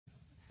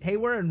Hey,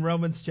 we're in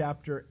Romans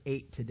chapter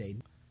 8 today.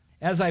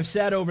 As I've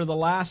said over the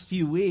last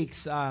few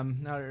weeks,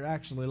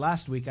 actually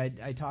last week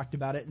I talked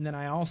about it, and then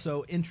I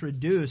also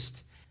introduced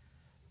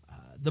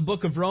the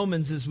book of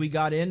Romans as we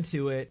got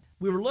into it.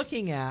 We were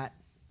looking at,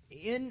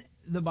 in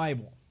the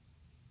Bible,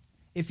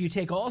 if you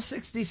take all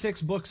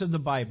 66 books of the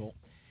Bible,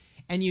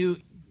 and you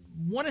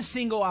want to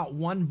single out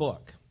one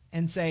book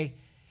and say,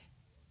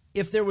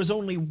 if there was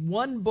only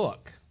one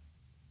book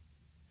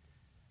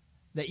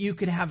that you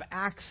could have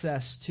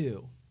access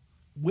to,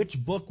 which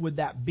book would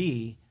that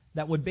be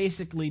that would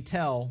basically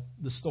tell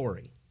the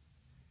story?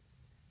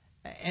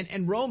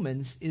 And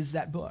Romans is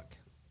that book.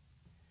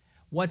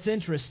 What's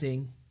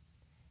interesting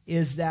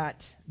is that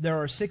there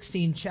are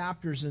 16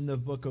 chapters in the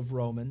book of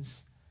Romans.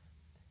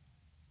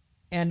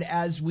 And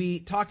as we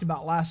talked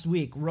about last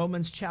week,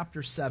 Romans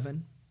chapter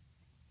 7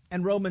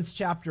 and Romans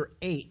chapter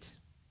 8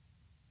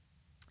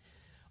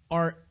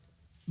 are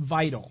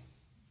vital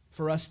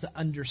for us to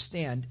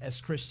understand as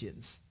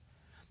Christians.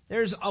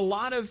 There's a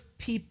lot of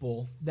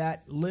people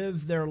that live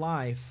their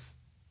life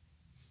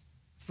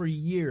for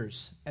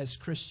years as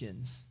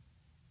Christians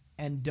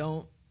and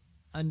don't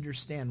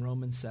understand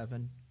Romans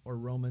 7 or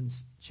Romans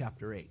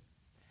chapter 8.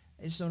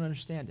 They just don't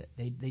understand it.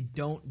 They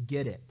don't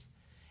get it.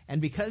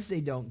 And because they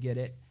don't get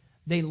it,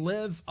 they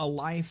live a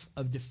life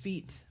of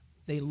defeat.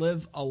 They live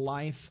a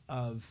life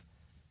of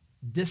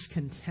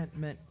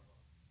discontentment.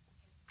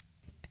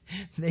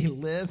 They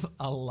live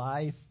a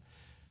life...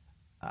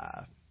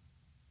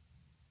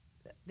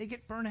 they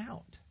get burnt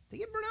out. They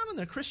get burnt out on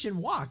their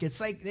Christian walk. It's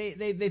like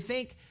they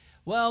think,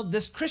 well,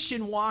 this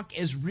Christian walk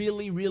is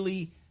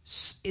really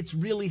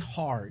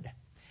hard.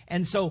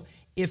 And so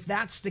if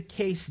that's the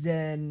case,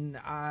 then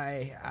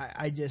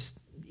I just,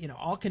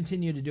 I'll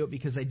continue to do it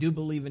because I do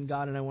believe in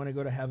God and I want to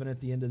go to heaven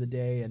at the end of the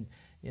day. And,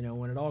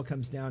 when it all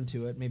comes down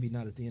to it, maybe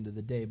not at the end of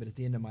the day, but at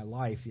the end of my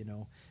life,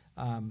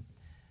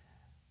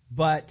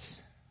 But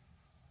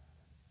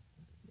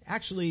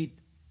actually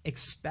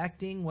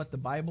expecting what the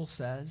Bible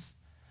says,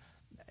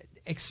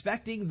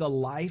 expecting the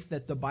life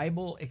that the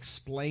Bible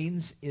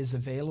explains is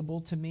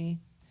available to me,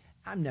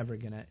 I'm never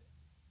going to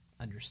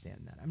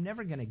understand that. I'm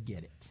never going to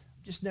get it.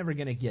 I'm just never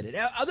going to get it.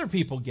 Other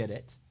people get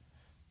it,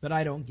 but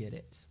I don't get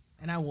it,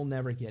 and I will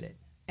never get it.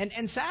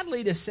 And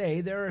sadly to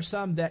say, there are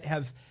some that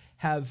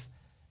have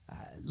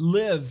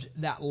lived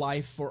that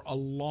life for a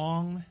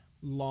long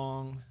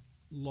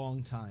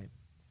time.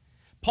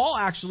 Paul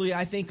actually,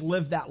 I think,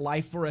 lived that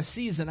life for a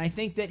season. I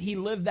think that he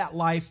lived that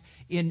life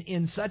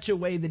in such a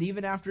way that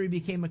even after he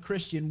became a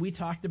Christian, we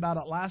talked about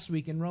it last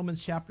week in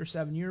Romans chapter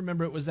 7. You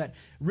remember it was that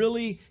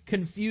really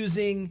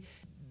confusing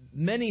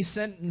many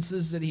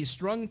sentences that he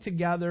strung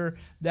together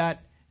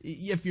that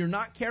if you're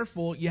not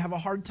careful, you have a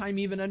hard time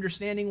even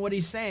understanding what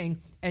he's saying.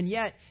 And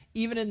yet,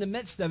 even in the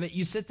midst of it,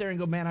 you sit there and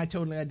go, man, I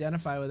totally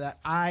identify with that.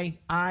 I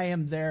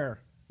am there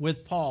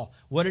with Paul.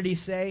 What did he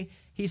say?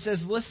 He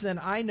says, listen,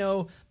 I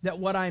know that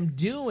what I'm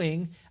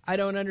doing, I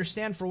don't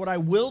understand. For what I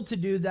will to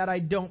do, that I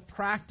don't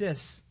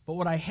practice. But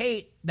what I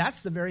hate,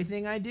 that's the very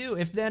thing I do.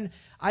 If then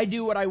I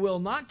do what I will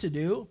not to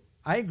do,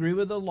 I agree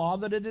with the law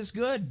that it is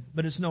good.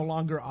 But it's no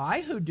longer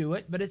I who do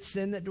it, but it's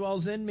sin that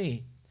dwells in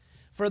me.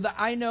 For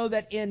I know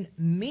that in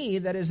me,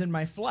 that is in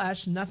my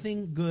flesh,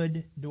 nothing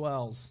good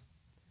dwells.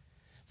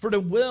 For the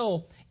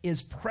will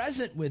is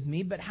present with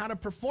me, but how to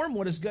perform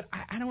what is good,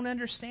 I don't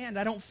understand.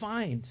 I don't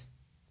find.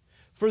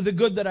 For the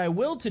good that I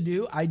will to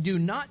do, I do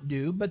not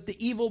do, but the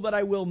evil that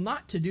I will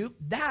not to do,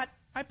 that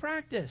I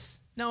practice.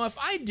 Now, if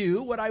I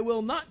do what I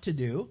will not to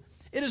do,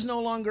 it is no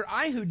longer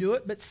I who do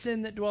it, but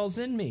sin that dwells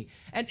in me.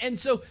 And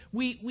so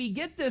we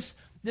get this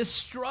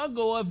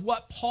struggle of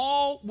what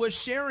Paul was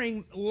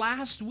sharing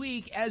last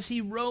week as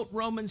he wrote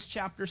Romans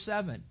chapter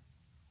 7.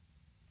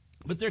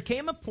 But there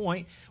came a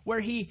point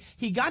where he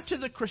got to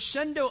the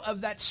crescendo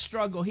of that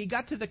struggle. He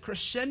got to the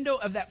crescendo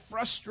of that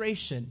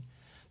frustration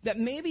that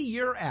maybe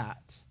you're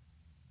at.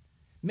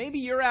 Maybe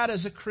you're at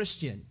as a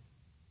Christian.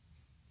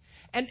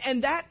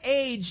 And that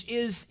age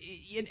is,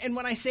 and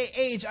when I say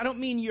age, I don't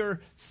mean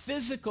your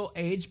physical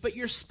age, but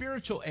your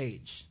spiritual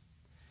age.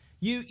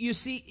 You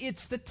see, it's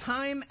the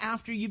time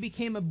after you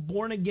became a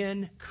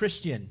born-again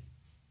Christian.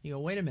 You go,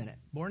 wait a minute,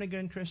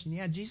 born-again Christian?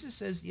 Yeah, Jesus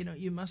says,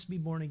 you must be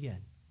born again.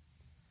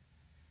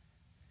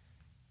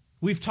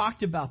 We've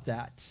talked about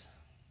that.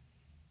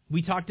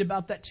 We talked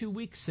about that 2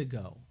 weeks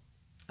ago,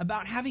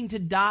 about having to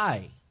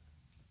die.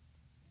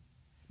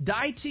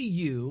 Die to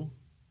you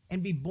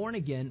and be born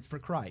again for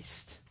Christ.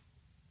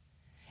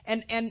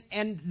 And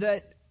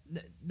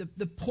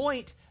the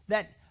point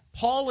that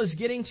Paul is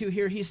getting to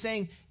here, he's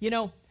saying,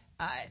 and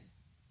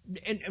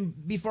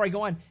before I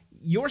go on,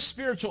 your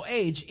spiritual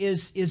age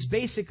is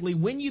basically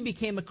when you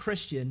became a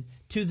Christian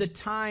to the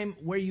time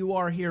where you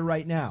are here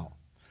right now.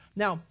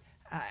 Now,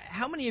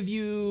 how many of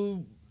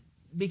you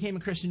became a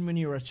Christian when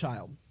you were a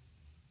child?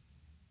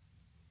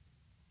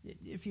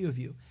 A few of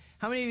you.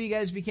 How many of you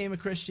guys became a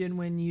Christian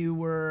when you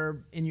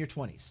were in your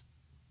 20s?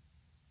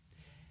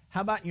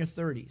 How about in your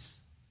 30s?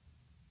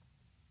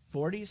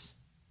 40s?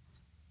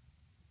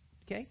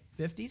 Okay,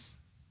 50s?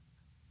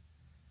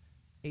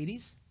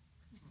 80s?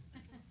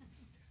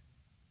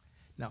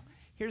 No.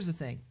 Here's the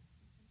thing.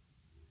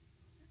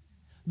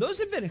 Those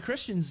have been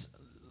Christians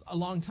a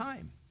long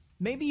time.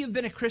 Maybe you've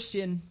been a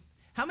Christian.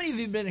 How many of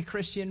you have been a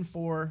Christian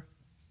for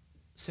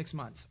 6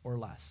 months or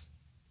less?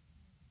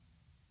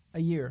 A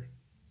year?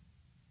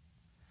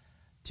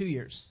 2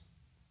 years?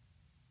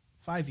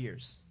 5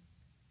 years?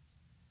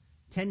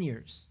 10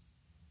 years?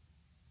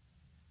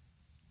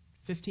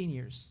 15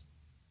 years?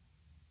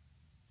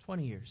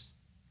 20 years?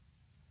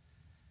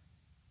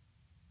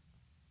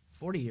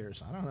 40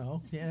 years? I don't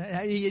know.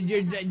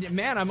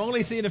 Man, I'm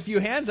only seeing a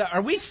few hands.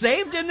 Are we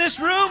saved in this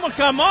room? Well,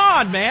 come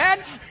on, man.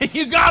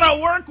 You got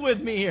to work with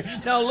me here.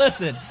 No,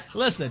 listen.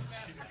 I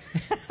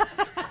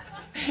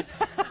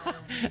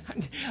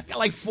got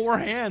like 4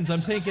 hands.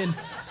 I'm thinking,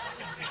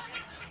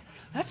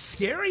 that's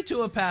scary to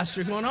a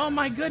pastor going, oh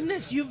my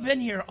goodness, you've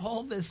been here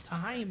all this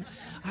time.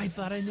 I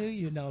thought I knew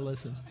you. No,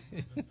 listen.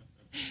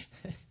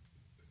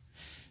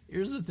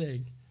 Here's the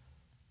thing.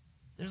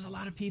 There's a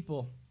lot of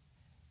people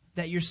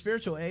that your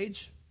spiritual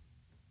age,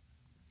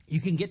 you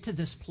can get to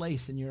this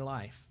place in your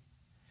life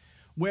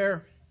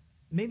where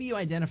maybe you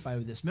identify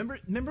with this.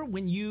 Remember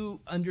when you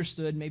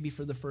understood maybe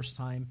for the first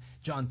time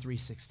John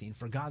 3:16,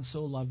 for God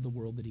so loved the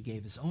world that he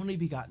gave his only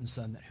begotten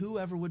Son, that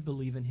whoever would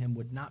believe in him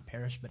would not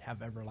perish but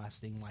have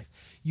everlasting life.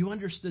 You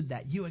understood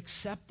that. You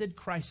accepted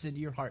Christ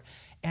into your heart.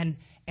 And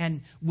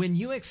when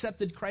you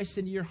accepted Christ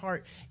into your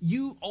heart,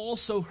 you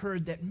also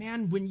heard that,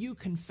 man, when you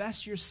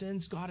confess your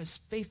sins, God is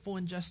faithful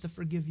and just to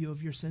forgive you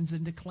of your sins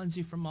and to cleanse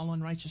you from all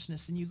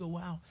unrighteousness. And you go,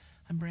 wow,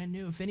 I'm brand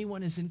new. If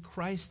anyone is in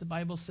Christ, the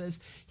Bible says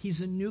he's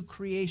a new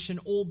creation.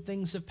 Old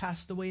things have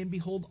passed away, and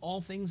behold,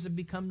 all things have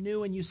become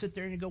new. And you sit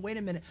there and you go, wait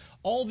a minute.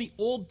 All the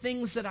old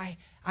things that I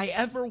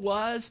ever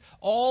was,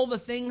 all the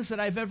things that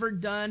I've ever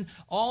done,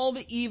 all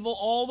the evil,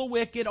 all the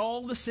wicked,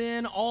 all the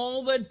sin,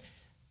 all the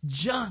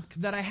junk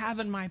that I have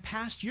in my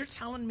past, you're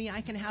telling me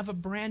I can have a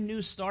brand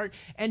new start?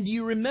 And do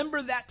you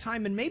remember that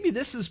time? And maybe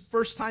this is the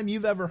first time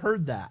you've ever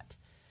heard that.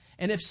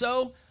 And if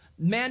so,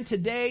 man,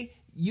 today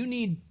you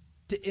need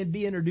to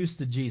be introduced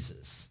to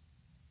Jesus.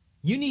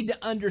 You need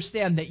to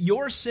understand that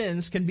your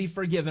sins can be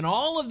forgiven.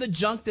 All of the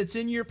junk that's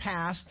in your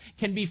past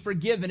can be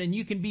forgiven, and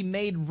you can be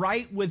made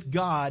right with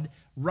God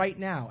right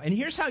now. And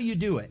here's how you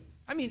do it.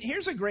 I mean,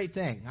 here's a great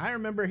thing. I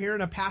remember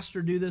hearing a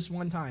pastor do this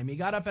one time. He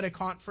got up at a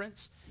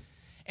conference,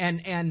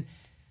 and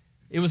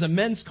it was a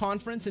men's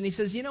conference, and he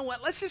says, you know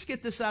what, let's just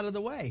get this out of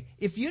the way.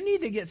 If you need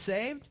to get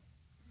saved,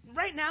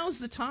 right now is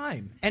the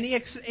time. And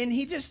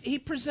he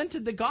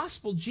presented the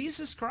gospel,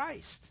 Jesus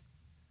Christ.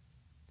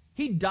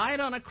 He died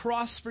on a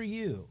cross for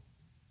you.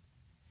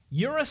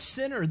 You're a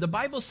sinner. The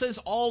Bible says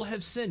all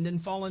have sinned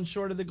and fallen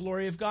short of the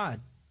glory of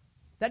God.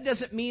 That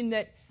doesn't mean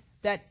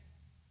that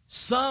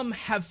some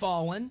have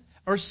fallen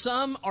or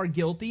some are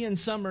guilty and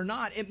some are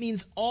not. It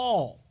means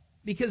all.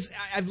 Because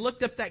I've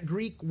looked up that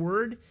Greek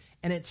word,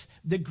 and it's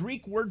the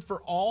Greek word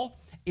for all.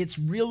 It's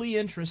really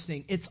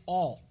interesting. It's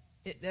all.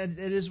 It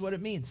is what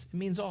it means. It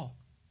means all.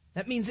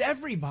 That means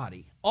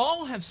everybody.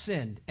 All have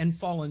sinned and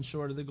fallen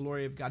short of the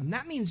glory of God. And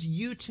that means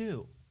you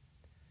too.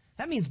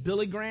 That means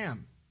Billy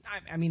Graham.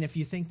 I mean, if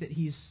you think that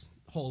he's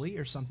holy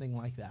or something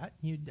like that,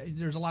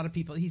 there's a lot of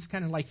people. He's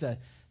kind of like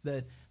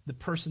the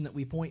person that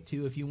we point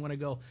to if you want to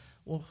go,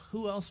 well,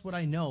 who else would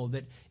I know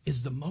that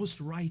is the most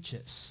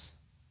righteous?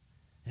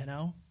 You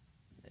know?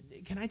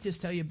 Can I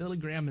just tell you, Billy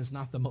Graham is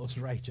not the most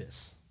righteous.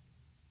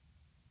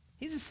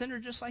 He's a sinner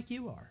just like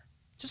you are,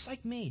 just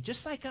like me,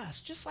 just like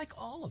us, just like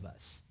all of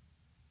us.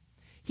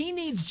 He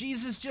needs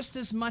Jesus just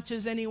as much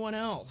as anyone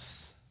else.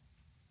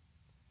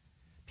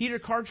 Peter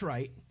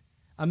Cartwright,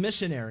 a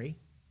missionary,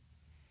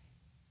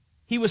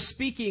 he was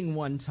speaking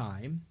one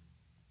time,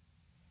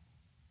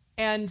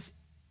 and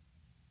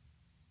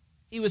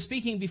he was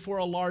speaking before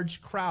a large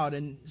crowd,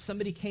 and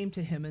somebody came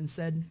to him and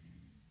said,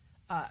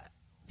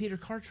 Peter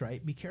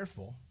Cartwright, be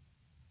careful.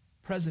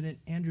 President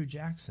Andrew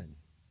Jackson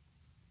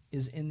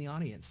is in the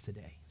audience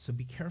today, so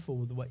be careful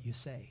with what you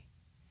say.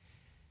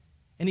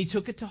 And he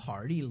took it to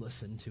heart. He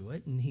listened to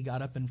it, and he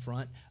got up in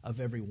front of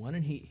everyone,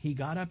 and he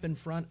got up in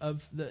front of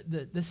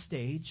the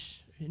stage,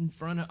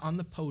 on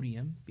the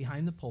podium,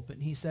 behind the pulpit,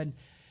 and he said,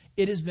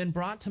 it has been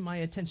brought to my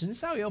attention. This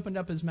is how he opened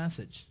up his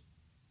message.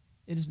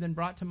 It has been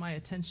brought to my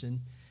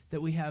attention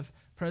that we have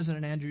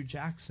President Andrew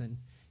Jackson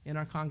in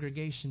our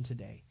congregation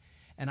today.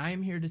 And I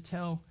am here to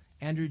tell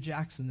Andrew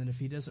Jackson that if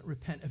he doesn't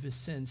repent of his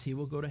sins, he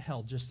will go to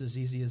hell just as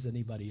easy as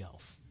anybody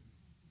else.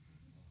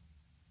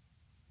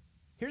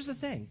 Here's the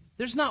thing.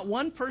 There's not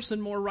one person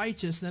more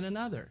righteous than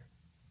another.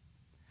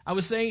 I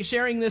was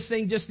sharing this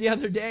thing just the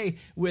other day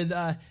with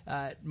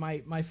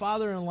my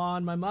father-in-law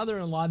and my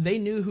mother-in-law. They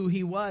knew who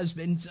he was,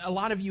 and a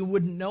lot of you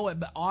wouldn't know it,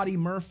 but Audie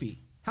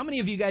Murphy. How many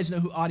of you guys know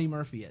who Audie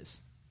Murphy is?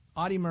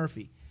 Audie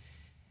Murphy.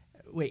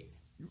 Wait,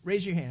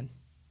 raise your hand.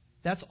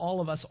 That's all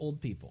of us old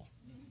people.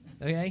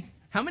 Okay?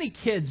 How many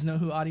kids know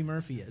who Audie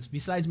Murphy is,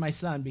 besides my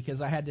son,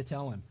 because I had to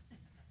tell him?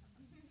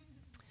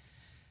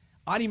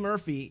 Audie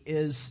Murphy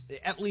is,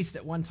 at least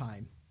at one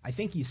time, I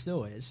think he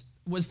still is,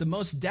 was the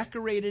most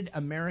decorated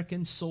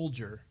American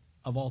soldier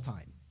of all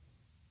time.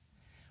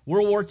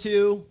 World War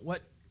II,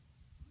 what?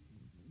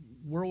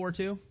 World War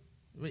II?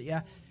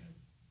 Yeah.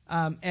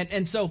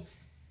 And so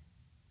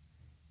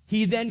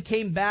he then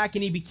came back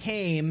and he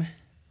became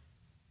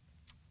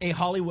a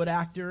Hollywood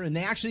actor, and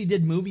they actually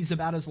did movies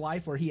about his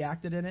life where he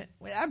acted in it.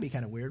 Well, that'd be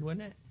kind of weird,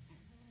 wouldn't it?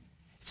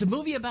 It's a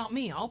movie about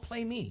me. I'll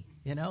play me,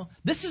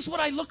 This is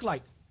what I look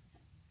like.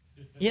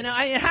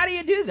 How do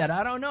you do that?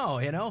 I don't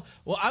know,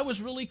 Well, I was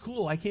really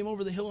cool. I came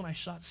over the hill and I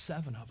shot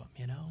 7 of them,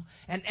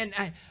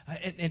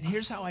 And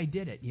here's how I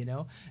did it,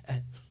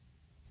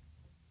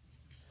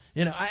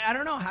 I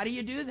don't know. How do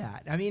you do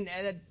that? I mean,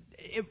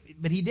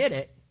 but he did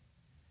it.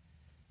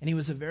 And he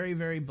was a very,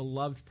 very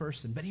beloved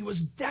person. But he was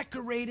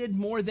decorated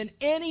more than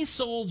any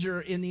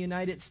soldier in the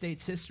United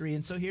States history.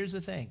 And so here's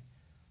the thing.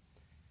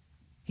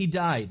 He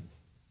died.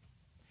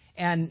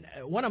 And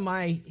one of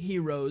my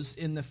heroes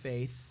in the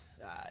faith,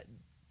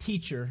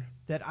 teacher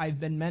that I've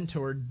been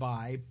mentored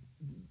by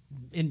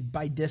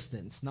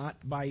distance, not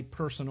by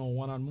personal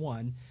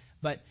one-on-one,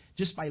 but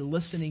just by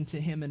listening to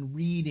him and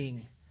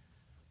reading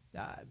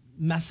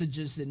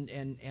messages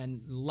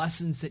and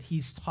lessons that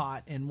he's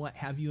taught and what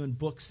have you, and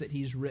books that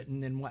he's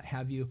written and what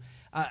have you.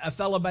 A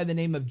fellow by the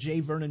name of J.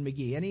 Vernon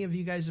McGee. Any of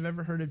you guys have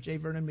ever heard of J.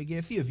 Vernon McGee?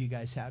 A few of you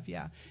guys have,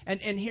 yeah. And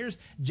here's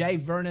J.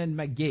 Vernon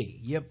McGee.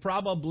 You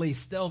probably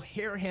still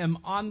hear him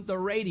on the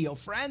radio.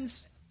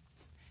 Friends,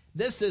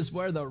 this is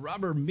where the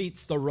rubber meets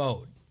the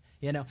road,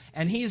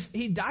 And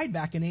he died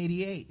back in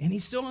 '88, and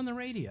he's still on the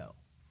radio.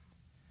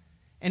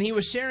 And he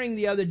was sharing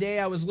the other day,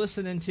 I was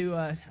listening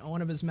to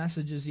one of his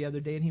messages the other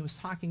day, and he was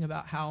talking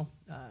about how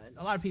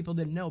a lot of people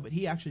didn't know, but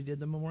he actually did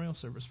the memorial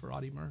service for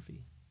Audie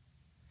Murphy.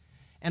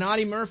 And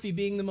Audie Murphy,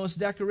 being the most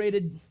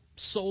decorated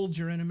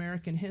soldier in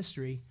American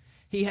history,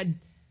 he had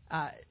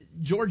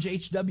George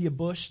H.W.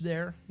 Bush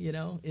there,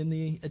 in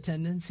the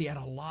attendance. He had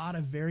a lot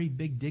of very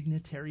big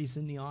dignitaries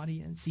in the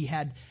audience. He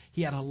had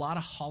a lot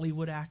of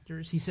Hollywood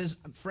actors. He says,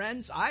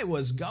 friends, I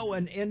was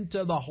going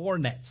into the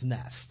hornet's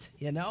nest,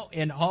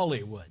 in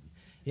Hollywood.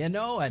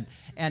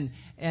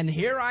 And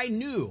here I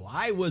knew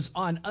I was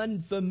on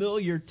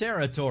unfamiliar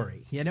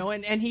territory,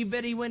 and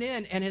he went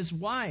in, and his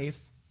wife,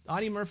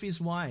 Audie Murphy's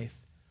wife,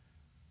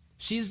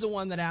 she's the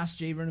one that asked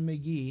J. Vernon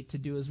McGee to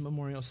do his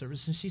memorial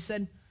service, and she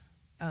said,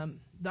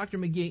 Dr.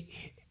 McGee,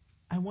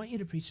 I want you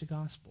to preach the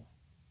gospel.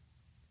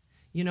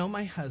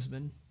 My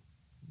husband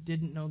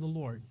didn't know the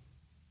Lord,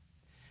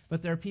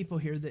 but there are people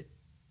here that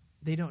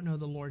they don't know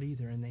the Lord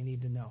either, and they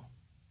need to know.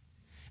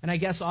 And I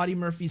guess Audie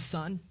Murphy's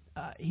son,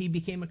 he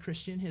became a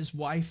Christian. His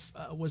wife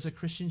was a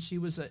Christian. She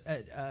was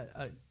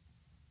a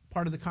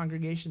part of the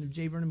congregation of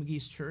J. Vernon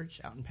McGee's church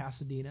out in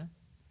Pasadena.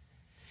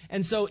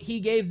 And so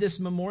he gave this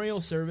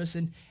memorial service,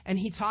 and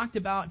he talked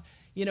about,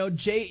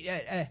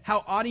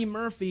 how Audie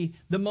Murphy,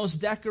 the most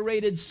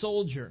decorated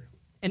soldier,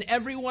 and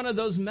every one of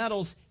those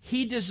medals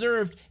he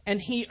deserved and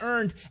he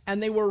earned,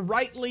 and they were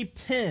rightly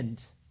pinned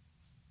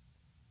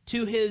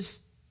to his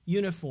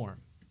uniform.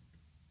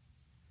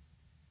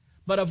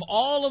 But of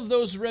all of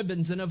those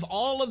ribbons and of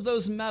all of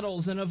those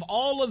medals and of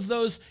all of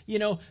those,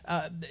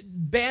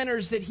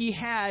 banners that he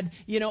had,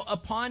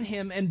 upon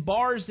him and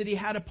bars that he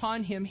had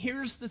upon him,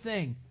 here's the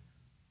thing.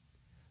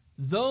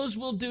 Those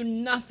will do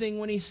nothing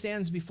when he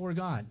stands before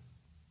God.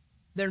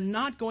 They're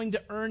not going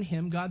to earn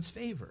him God's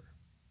favor.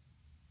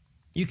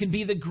 You can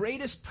be the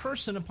greatest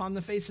person upon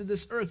the face of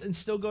this earth and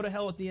still go to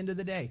hell at the end of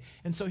the day.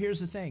 And so here's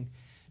the thing.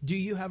 Do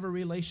you have a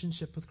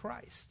relationship with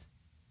Christ?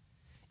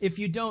 If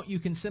you don't, you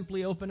can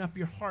simply open up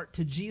your heart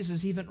to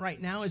Jesus even right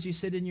now as you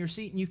sit in your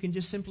seat, and you can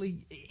just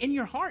simply, in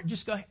your heart,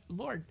 just go,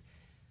 Lord,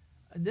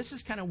 this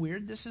is kind of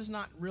weird. This is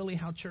not really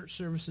how church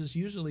services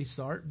usually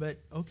start, but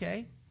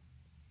okay.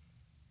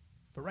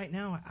 But right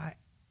now,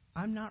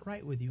 I'm not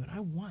right with you, and I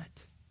want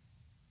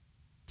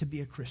to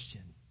be a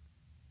Christian.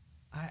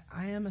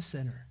 I am a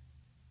sinner.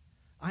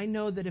 I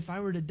know that if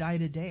I were to die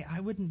today, I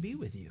wouldn't be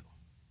with you.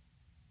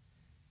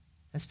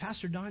 As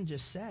Pastor Don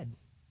just said,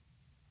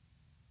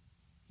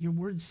 your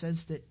word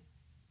says that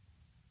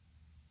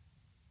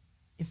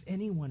if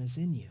anyone is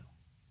in you,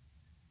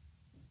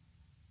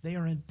 they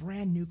are a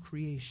brand new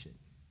creation.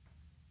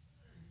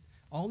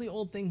 All the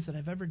old things that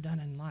I've ever done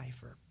in life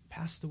are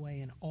passed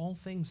away, and all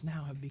things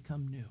now have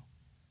become new.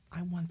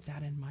 I want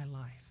that in my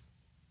life.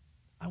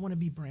 I want to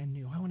be brand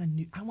new. I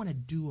want a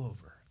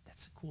do-over.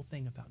 That's the cool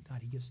thing about God.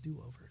 He gives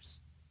do-overs.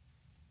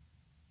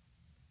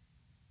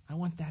 I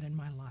want that in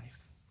my life.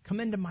 Come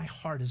into my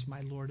heart as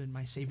my Lord and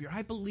my Savior.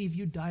 I believe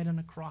you died on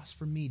a cross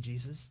for me,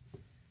 Jesus.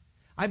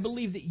 I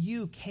believe that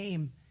you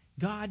came,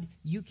 God,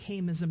 you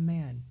came as a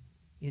man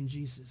in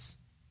Jesus.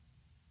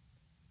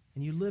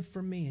 And you lived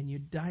for me, and you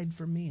died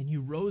for me, and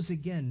you rose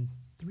again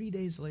 3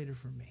 days later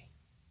for me.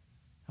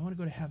 I want to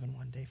go to heaven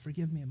one day.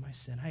 Forgive me of my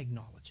sin. I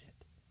acknowledge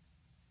it.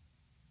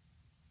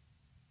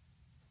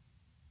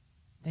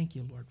 Thank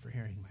you, Lord, for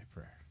hearing my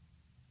prayer.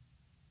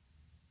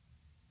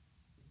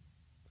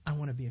 I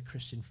want to be a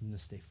Christian from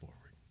this day forward.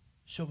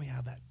 Show me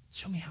how that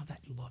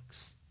looks.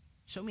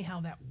 Show me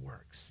how that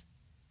works.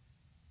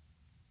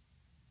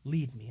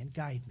 Lead me and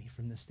guide me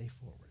from this day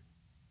forward.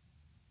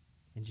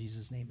 In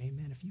Jesus' name,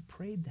 amen. If you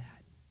prayed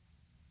that,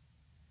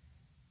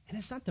 and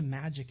it's not the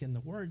magic in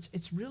the words,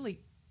 it's really,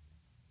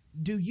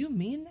 do you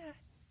mean that?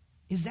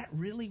 Is that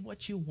really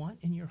what you want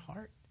in your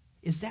heart?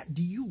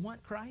 Do you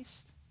want Christ?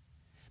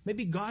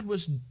 Maybe God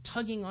was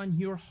tugging on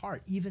your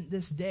heart even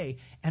this day,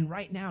 and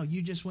right now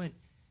you just went,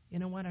 you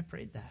know what, I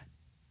prayed that.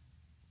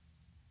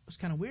 It was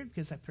kind of weird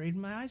because I prayed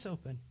with my eyes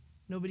open.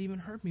 Nobody even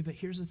heard me, but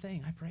here's the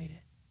thing, I prayed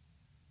it.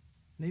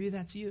 Maybe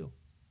that's you.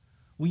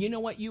 Well, you know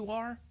what you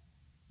are?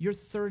 You're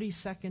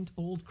 32nd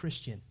old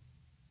Christian.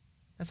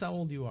 That's how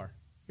old you are.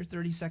 You're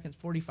 30 seconds,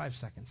 45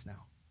 seconds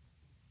now.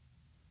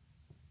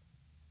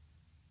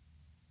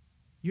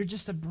 You're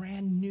just a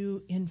brand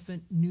new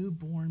infant,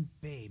 newborn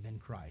babe in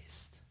Christ.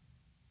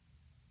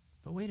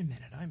 But wait a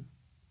minute, I'm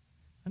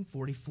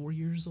 44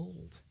 years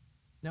old.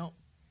 No,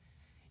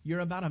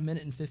 you're about 1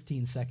 minute and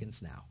 15 seconds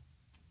now.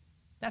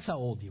 That's how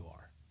old you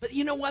are. But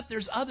you know what?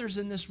 There's others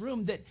in this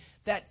room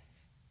that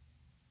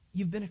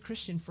you've been a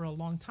Christian for a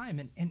long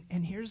time.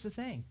 And here's the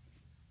thing.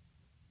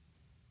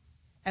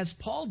 As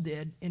Paul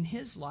did in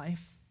his life,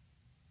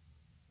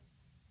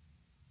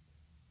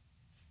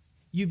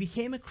 you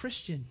became a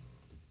Christian.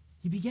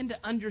 You begin to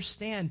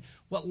understand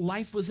what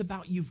life was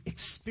about. You've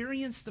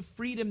experienced the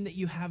freedom that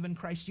you have in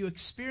Christ. You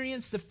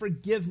experienced the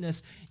forgiveness.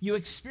 You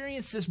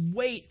experienced this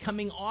weight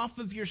coming off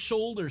of your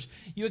shoulders.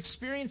 You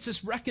experienced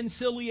this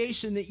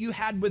reconciliation that you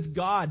had with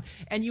God.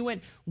 And you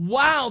went,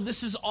 wow,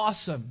 this is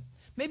awesome.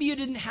 Maybe you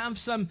didn't have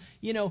some,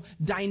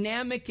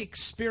 dynamic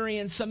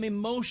experience, some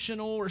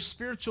emotional or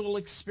spiritual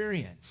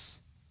experience.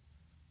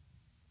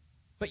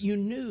 But you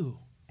knew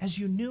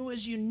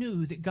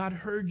that God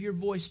heard your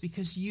voice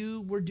because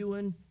you were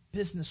doing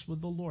business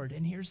with the Lord.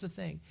 And here's the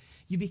thing.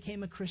 You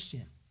became a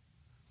Christian.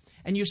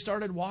 And you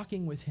started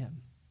walking with Him.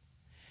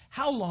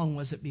 How long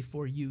was it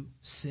before you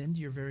sinned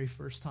your very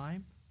first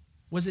time?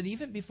 Was it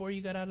even before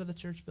you got out of the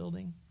church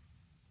building?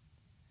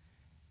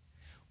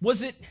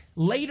 Was it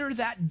later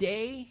that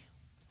day?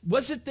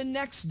 Was it the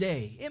next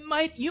day?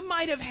 You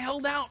might have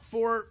held out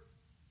for,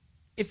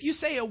 if you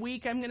say a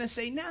week, I'm going to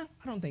say, nah,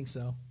 I don't think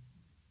so.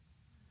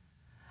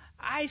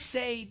 I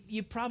say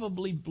you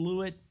probably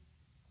blew it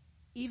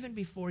even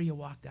before you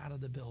walked out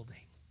of the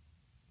building.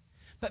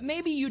 But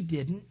maybe you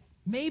didn't.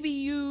 Maybe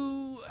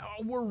you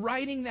were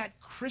riding that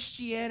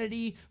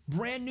Christianity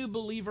brand new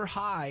believer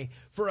high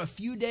for a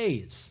few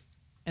days,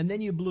 and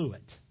then you blew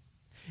it.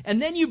 And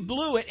then you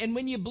blew it, and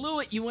when you blew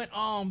it, you went,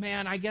 oh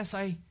man, I guess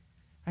I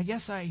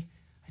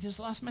just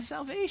lost my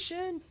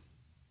salvation.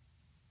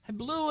 I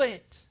blew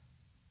it.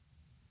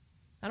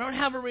 I don't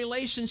have a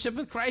relationship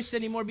with Christ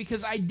anymore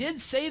because I did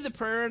say the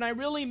prayer and I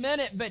really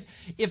meant it. But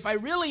if I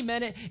really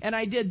meant it and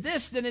I did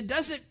this, then it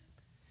doesn't.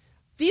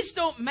 These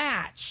don't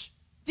match.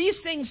 These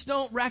things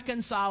don't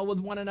reconcile with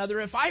one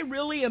another. If I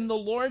really am the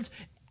Lord's,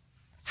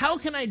 how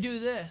can I do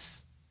this?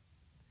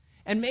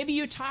 And maybe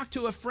you talked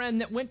to a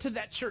friend that went to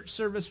that church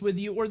service with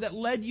you or that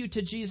led you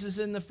to Jesus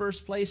in the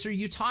first place, or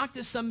you talked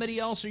to somebody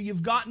else, or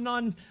you've gotten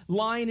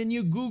online and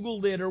you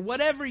Googled it, or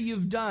whatever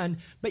you've done,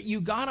 but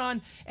you got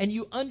on and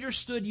you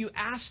understood, you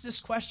asked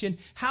this question,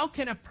 how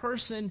can a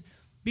person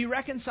be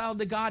reconciled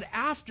to God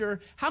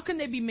how can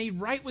they be made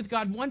right with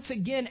God once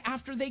again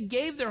after they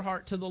gave their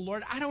heart to the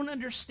Lord? I don't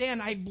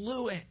understand. I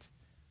blew it.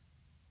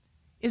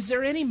 Is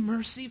there any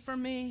mercy for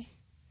me?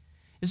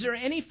 Is there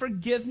any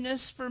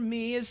forgiveness for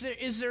me? Is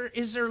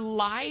there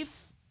life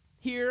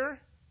here?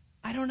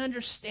 I don't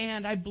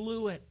understand. I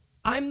blew it.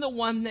 I'm the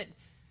one that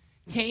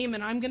came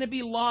and I'm going to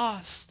be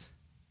lost.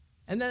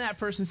 And then that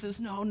person says,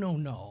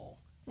 no.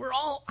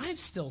 I've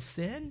still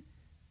sinned.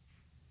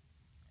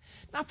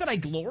 Not that I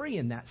glory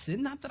in that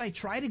sin. Not that I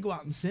try to go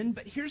out and sin.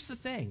 But here's the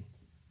thing.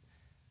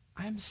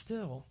 I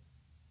still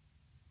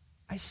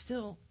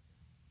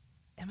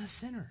am a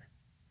sinner.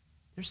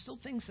 There's still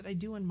things that I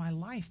do in my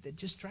life that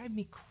just drive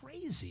me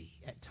crazy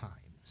at times.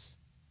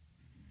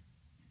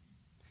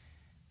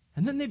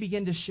 And then they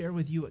begin to share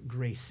with you what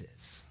grace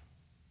is.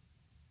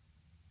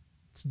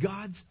 It's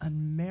God's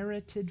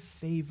unmerited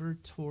favor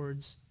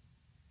towards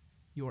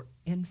your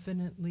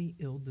infinitely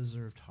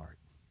ill-deserved heart.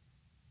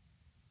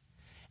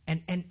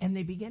 And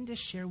they begin to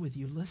share with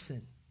you,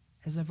 listen,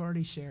 as I've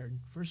already shared,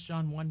 1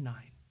 John 1:9.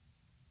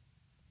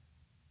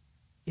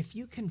 If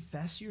you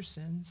confess your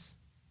sins,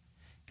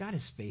 God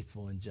is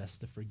faithful and just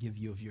to forgive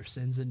you of your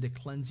sins and to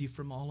cleanse you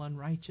from all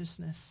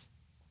unrighteousness.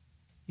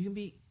 You can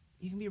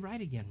be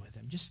right again with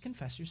Him. Just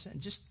confess your sin.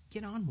 Just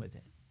get on with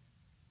it.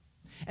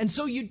 And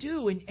so you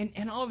do,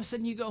 and all of a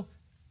sudden you go,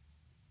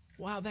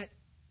 wow,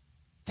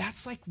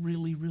 that's like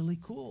really, really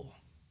cool.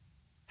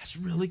 That's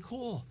really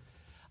cool.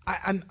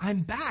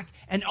 I'm back.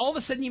 And all of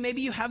a sudden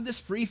maybe you have this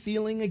free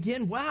feeling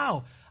again.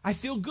 Wow, I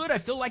feel good. I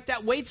feel like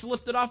that weight's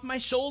lifted off my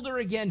shoulder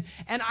again.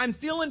 And I'm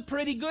feeling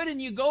pretty good.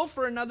 And you go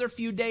for another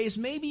few days.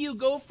 Maybe you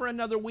go for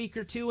another week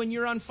or two and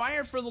you're on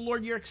fire for the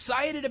Lord. You're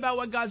excited about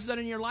what God's done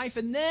in your life.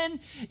 And then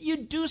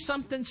you do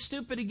something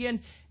stupid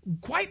again.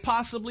 Quite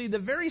possibly the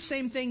very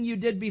same thing you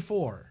did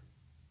before.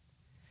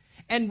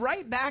 And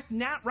right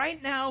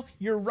now,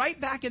 you're right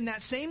back in that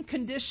same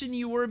condition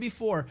you were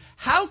before.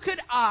 How could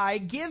I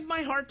give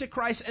my heart to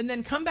Christ and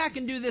then come back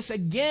and do this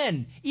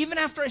again, even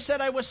after I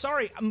said I was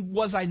sorry?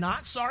 Was I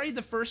not sorry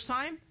the first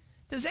time?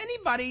 Does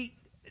anybody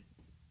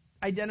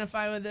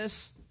identify with this?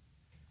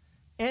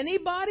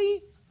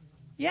 Anybody?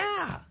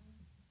 Yeah.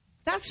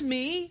 That's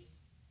me.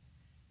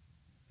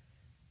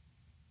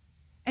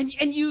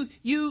 And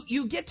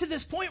you get to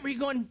this point where you're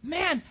going,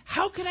 man,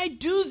 how could I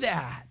do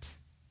that?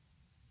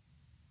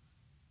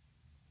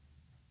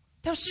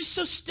 That was just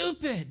so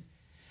stupid.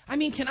 I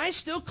mean, can I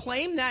still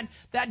claim that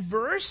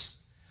verse?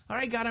 All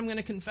right, God, I'm going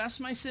to confess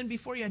my sin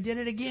before you. I did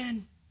it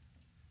again.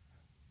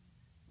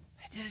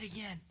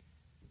 I'm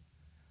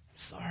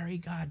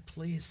sorry, God,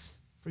 please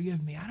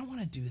forgive me. I don't want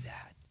to do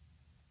that.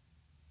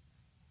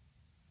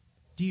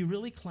 Do you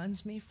really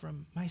cleanse me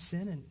from my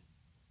sin and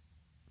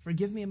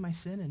forgive me of my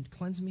sin and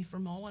cleanse me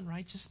from all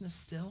unrighteousness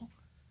still?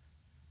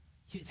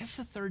 That's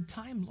the third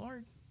time,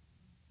 Lord.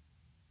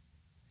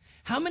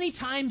 How many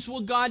times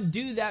will God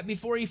do that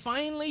before you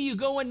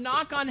go and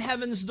knock on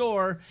heaven's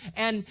door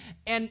and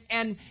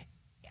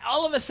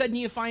all of a sudden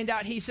you find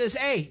out he says,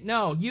 hey,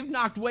 no, you've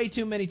knocked way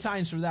too many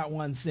times for that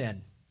one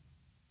sin.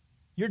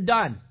 You're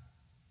done.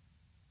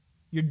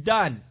 You're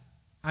done.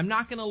 I'm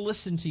not going to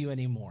listen to you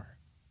anymore.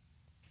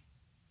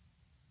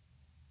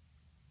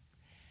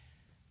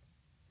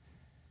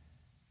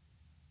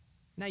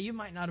 Now, you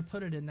might not have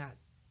put it in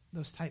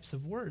those types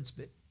of words,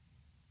 but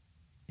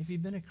if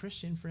you've been a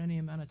Christian for any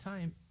amount of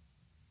time,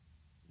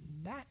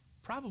 that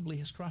probably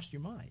has crossed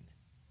your mind.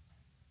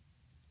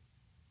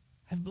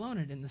 I've blown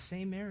it in the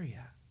same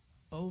area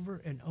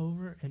over and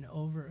over and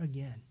over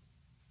again.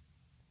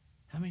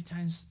 How many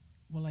times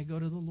will I go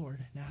to the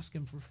Lord and ask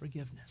Him for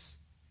forgiveness?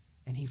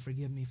 And He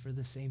forgive me for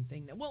the same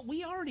thing? Well,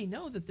 we already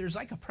know that there's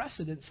like a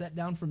precedent set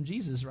down from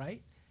Jesus,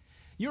 right?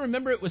 You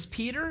remember it was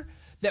Peter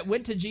that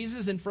went to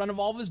Jesus in front of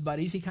all of his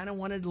buddies. He kind of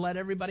wanted to let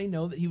everybody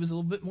know that he was a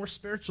little bit more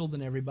spiritual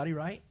than everybody,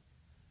 right?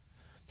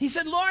 He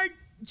said, Lord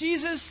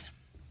Jesus,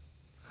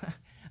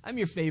 I'm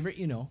your favorite,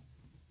 you know.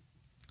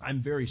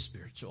 I'm very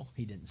spiritual.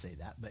 He didn't say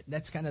that, but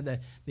that's kind of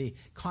the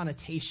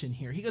connotation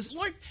here. He goes,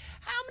 Lord,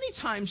 how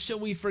many times shall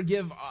we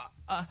forgive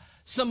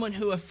someone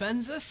who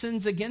offends us,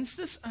 sins against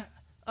us?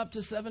 Up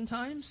to 7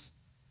 times?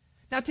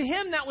 Now, to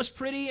him, that was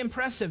pretty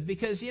impressive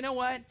because, you know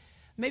what?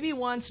 Maybe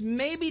once,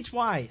 maybe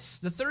twice.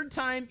 The third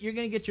time, you're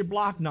going to get your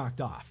block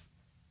knocked off.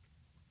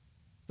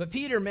 But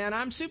Peter, man,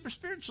 I'm super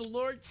spiritual,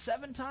 Lord.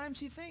 7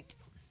 times, you think?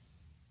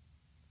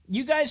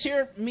 You guys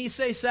hear me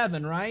say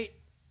 7, right?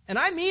 And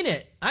I mean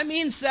it. I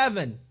mean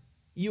 7.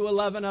 You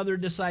 11 other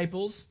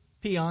disciples,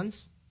 peons.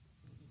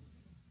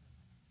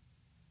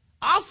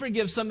 I'll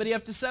forgive somebody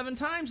up to 7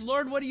 times.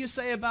 Lord, what do you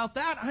say about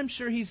that? I'm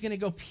sure he's going to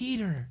go,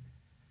 Peter.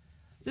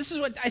 This is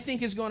what I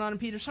think is going on in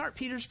Peter's heart.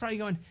 Peter's probably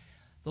going,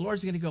 the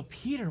Lord's going to go,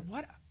 Peter,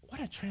 what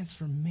a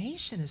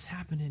transformation has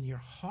happened in your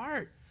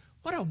heart.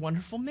 What a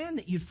wonderful man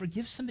that you'd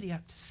forgive somebody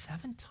up to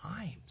 7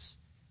 times.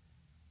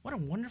 What a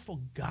wonderful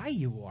guy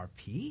you are,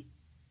 Pete.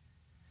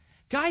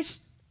 Guys,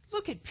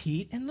 look at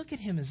Pete and look at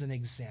him as an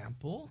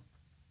example.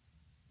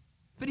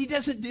 But he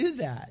doesn't do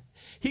that.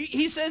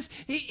 He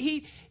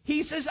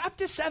says up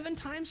to 7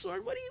 times,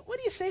 Lord. What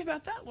do you say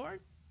about that,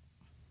 Lord?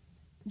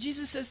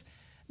 Jesus says,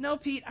 no,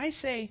 Pete, I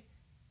say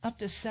up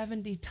to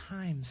 70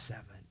 times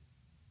 7.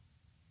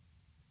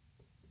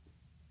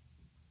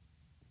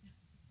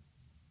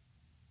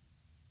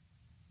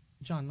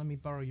 John, let me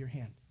borrow your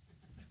hand.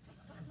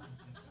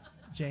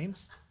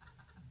 James?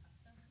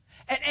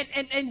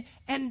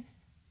 And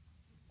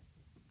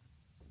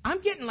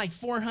I'm getting like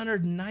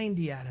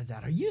 490 out of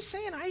that. Are you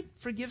saying I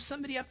forgive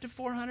somebody up to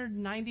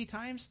 490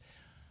 times?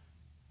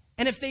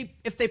 And if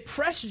they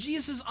press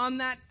Jesus on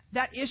that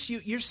issue,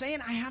 you're saying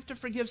I have to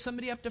forgive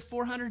somebody up to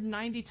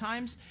 490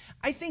 times?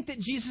 I think that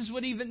Jesus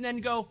would even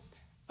then go,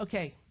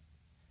 okay,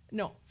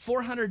 no,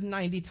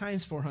 490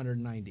 times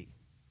 490.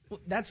 Well,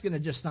 that's going to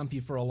just stump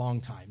you for a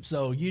long time.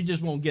 So you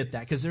just won't get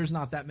that because there's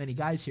not that many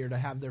guys here to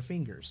have their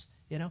fingers.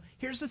 You know,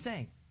 here's the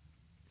thing.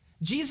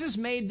 Jesus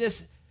made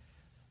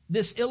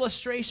this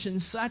illustration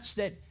such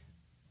that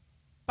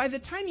by the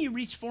time you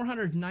reach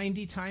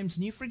 490 times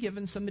and you've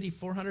forgiven somebody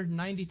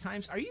 490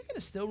 times, are you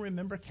going to still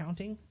remember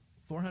counting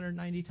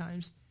 490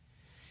 times?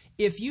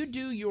 If you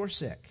do, you're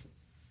sick.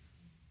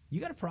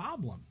 You got a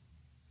problem,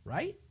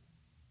 right?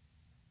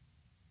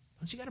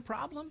 Don't you got a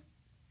problem?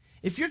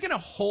 If you're going to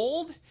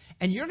hold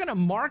and you're going to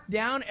mark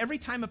down every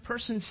time a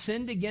person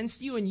sinned against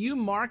you and you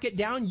mark it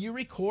down, you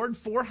record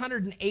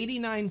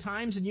 489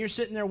 times and you're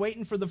sitting there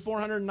waiting for the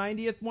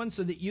 490th one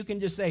so that you can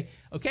just say,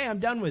 okay, I'm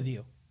done with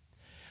you.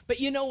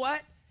 But you know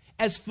what?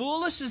 As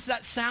foolish as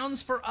that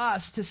sounds for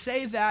us to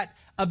say that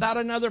about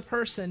another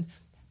person,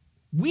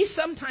 we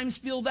sometimes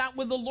feel that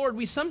with the Lord.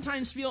 We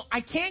sometimes feel, I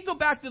can't go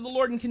back to the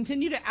Lord and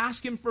continue to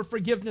ask Him for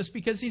forgiveness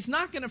because He's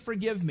not going to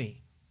forgive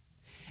me.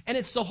 And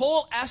it's the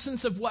whole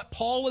essence of what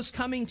Paul is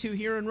coming to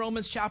here in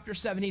Romans chapter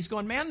 7. He's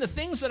going, man, the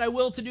things that I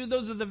will to do,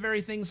 those are the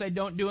very things I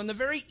don't do. And the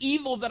very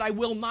evil that I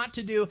will not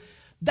to do,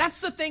 that's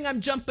the thing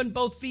I'm jumping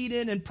both feet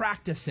in and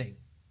practicing.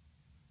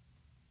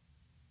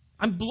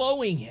 I'm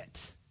blowing it.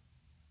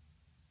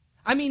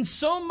 I mean,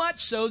 so much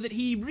so that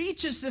he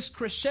reaches this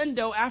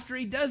crescendo after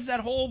he does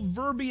that whole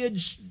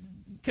verbiage,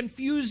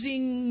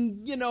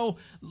 confusing,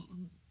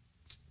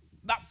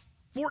 about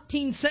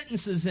 14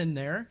 sentences in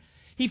there.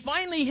 He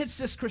finally hits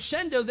this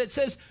crescendo that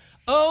says,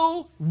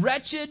 "O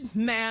wretched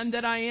man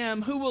that I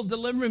am, who will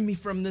deliver me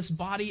from this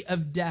body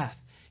of death?"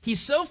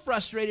 He's so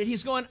frustrated.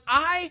 He's going,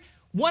 "I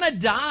want to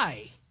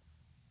die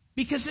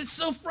because it's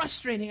so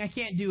frustrating. I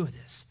can't do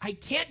this. I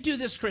can't do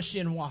this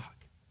Christian walk.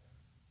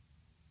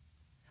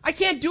 I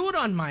can't do it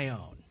on my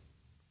own.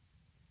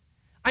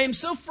 I am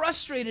so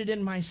frustrated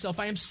in myself.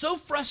 I am so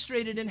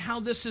frustrated in how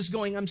this is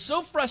going. I'm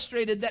so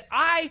frustrated that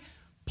I,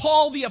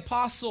 Paul the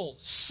Apostle,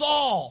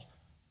 Saul,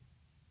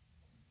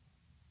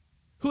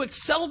 who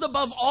excelled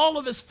above all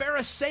of his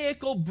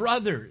Pharisaical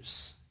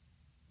brothers,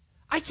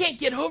 I can't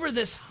get over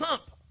this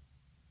hump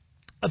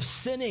of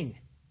sinning.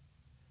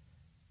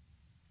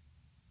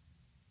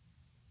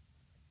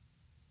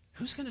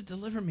 Who's going to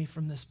deliver me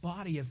from this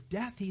body of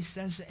death?" He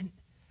says,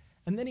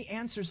 and then he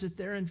answers it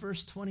there in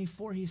verse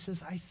 24. He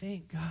says, "I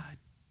thank God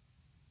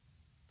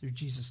through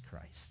Jesus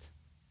Christ,"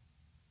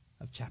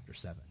 of chapter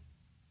 7.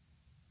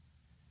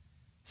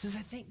 He says,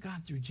 "I thank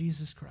God through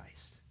Jesus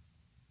Christ."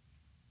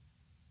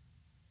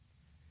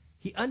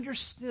 He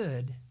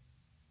understood.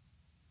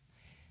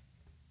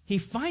 He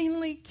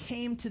finally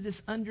came to this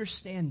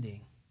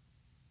understanding,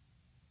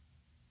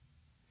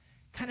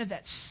 kind of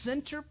that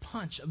center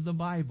punch of the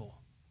Bible,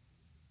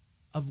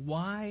 of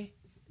why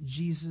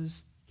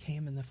Jesus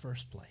came in the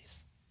first place.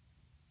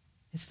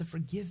 It's to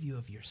forgive you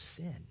of your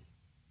sin.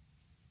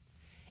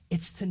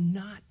 It's to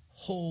not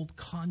hold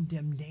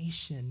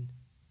condemnation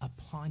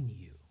upon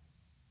you.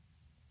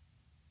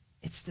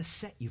 It's to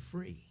set you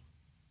free.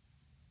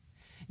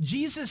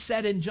 Jesus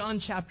said in John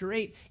chapter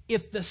 8,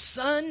 "If the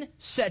Son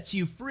sets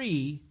you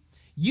free,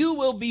 you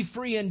will be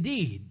free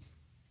indeed."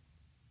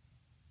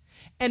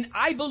 And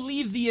I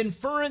believe the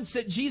inference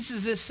that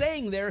Jesus is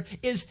saying there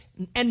is,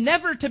 and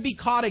never to be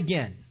caught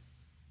again.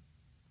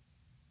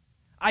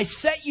 I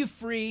set you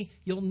free,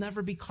 you'll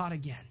never be caught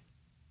again.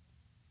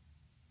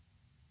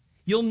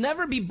 You'll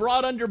never be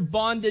brought under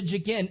bondage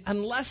again,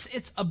 unless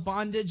it's a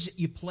bondage that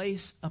you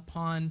place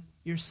upon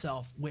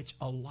yourself, which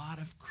a lot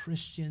of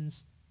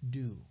Christians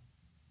do.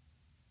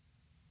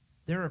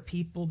 There are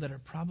people that are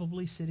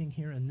probably sitting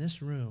here in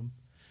this room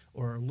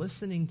or are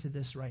listening to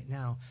this right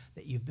now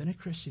that you've been a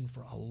Christian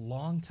for a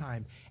long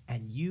time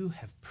and you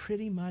have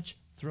pretty much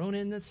thrown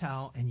in the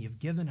towel and you've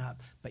given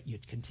up, but you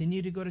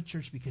continue to go to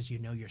church because you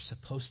know you're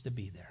supposed to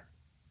be there.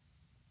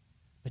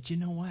 But you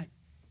know what?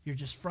 You're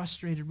just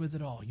frustrated with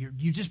it all.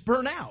 You just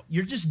burn out.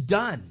 You're just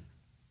done.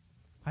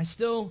 I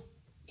still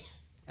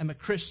am a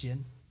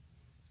Christian.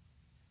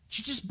 But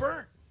you just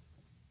burnt.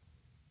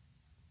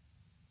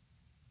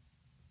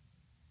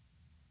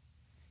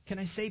 Can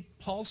I say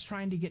Paul's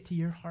trying to get to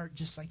your heart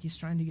just like he's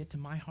trying to get to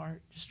my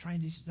heart?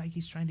 Like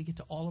he's trying to get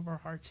to all of our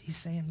hearts.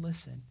 He's saying,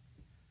 listen,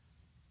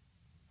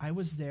 I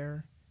was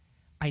there.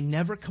 I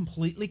never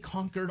completely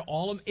conquered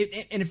all of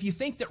it. And if you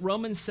think that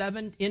Romans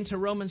 7 into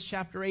Romans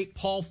chapter 8,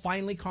 Paul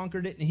finally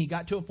conquered it and he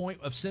got to a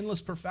point of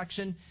sinless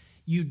perfection,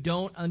 you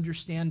don't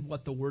understand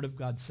what the Word of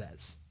God says.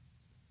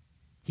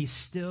 He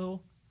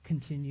still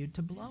continued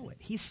to blow it.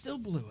 He still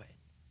blew it.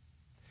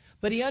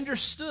 But he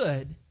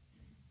understood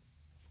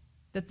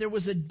that there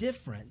was a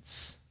difference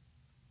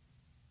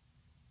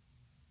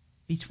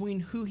between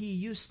who he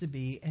used to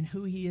be and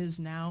who he is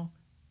now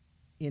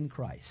in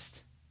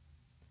Christ.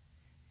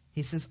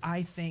 He says,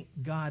 I thank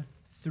God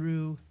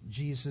through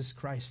Jesus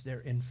Christ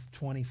there in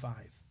 25.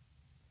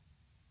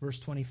 Verse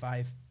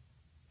 25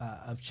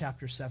 of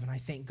chapter 7.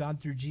 I thank God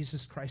through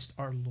Jesus Christ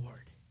our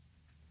Lord.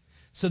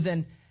 So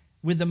then,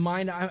 with the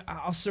mind,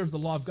 I'll serve the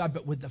law of God,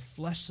 but with the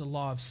flesh, the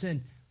law of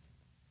sin.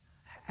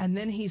 And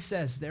then he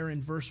says there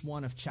in verse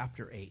 1 of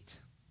chapter 8.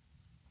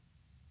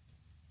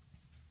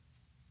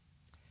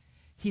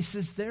 He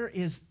says, there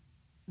is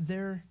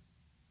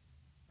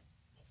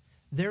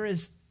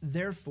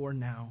therefore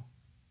now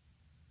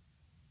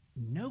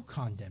no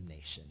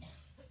condemnation.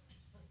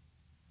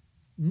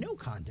 No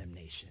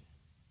condemnation.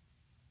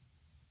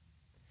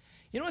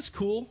 You know what's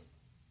cool?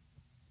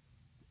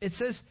 It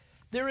says,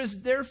 there is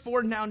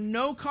therefore now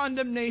no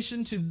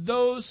condemnation to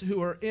those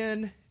who are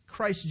in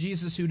Christ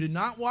Jesus, who do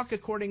not walk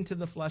according to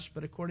the flesh,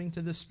 but according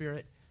to the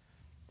Spirit.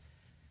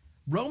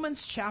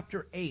 Romans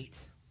chapter 8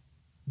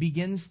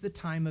 begins the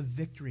time of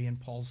victory in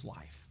Paul's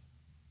life.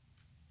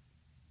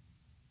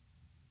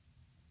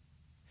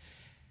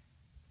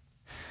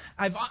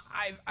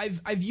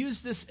 I've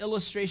used this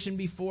illustration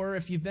before.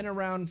 If you've been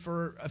around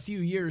for a few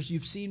years,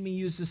 you've seen me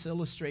use this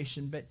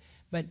illustration.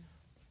 But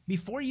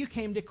before you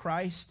came to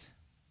Christ,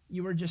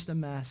 you were just a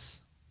mess.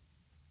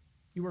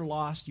 You were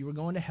lost. You were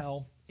going to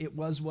hell. It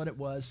was what it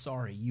was.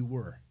 Sorry, you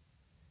were.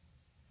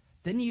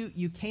 Then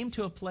you came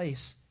to a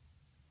place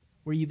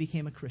where you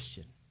became a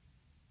Christian.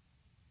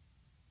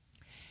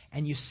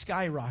 And you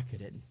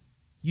skyrocketed.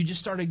 You just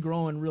started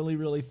growing really,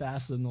 really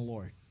fast in the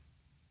Lord.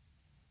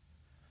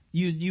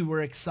 You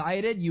were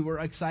excited. You were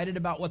excited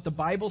about what the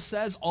Bible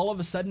says. All of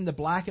a sudden, the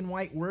black and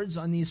white words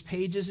on these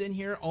pages in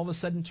here all of a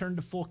sudden turned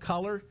to full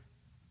color.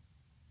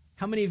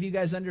 How many of you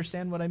guys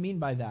understand what I mean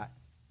by that?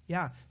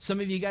 Yeah, some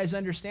of you guys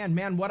understand,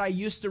 man, what I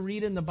used to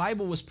read in the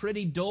Bible was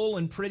pretty dull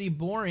and pretty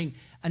boring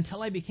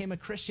until I became a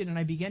Christian and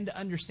I began to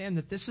understand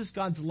that this is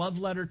God's love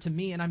letter to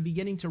me, and I'm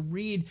beginning to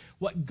read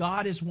what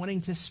God is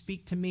wanting to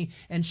speak to me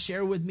and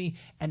share with me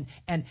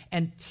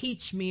and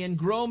teach me and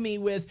grow me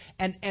with.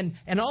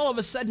 And all of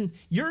a sudden,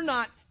 you're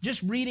not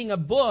just reading a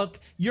book,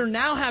 you're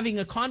now having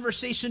a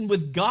conversation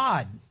with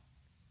God.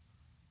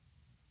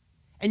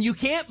 And you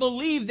can't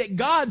believe that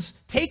God's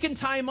taken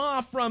time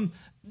off from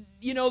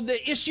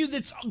the issue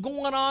that's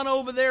going on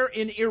over there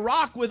in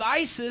Iraq with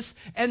ISIS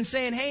and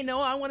saying, hey, no,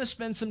 I want to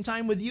spend some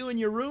time with you in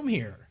your room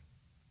here.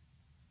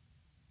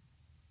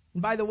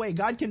 And by the way,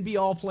 God can be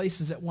all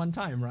places at one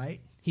time,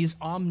 right? He's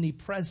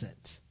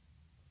omnipresent.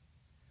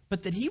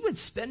 But that He would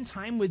spend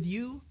time with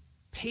you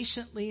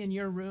patiently in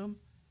your room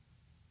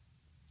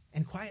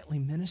and quietly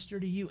minister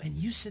to you, and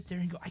you sit there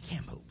and go, I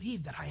can't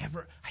believe that I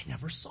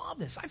never saw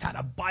this. I've had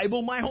a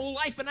Bible my whole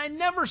life and I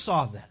never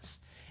saw this.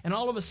 And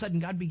all of a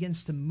sudden, God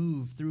begins to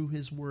move through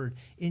His Word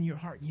in your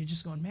heart. And you're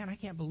just going, man, I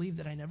can't believe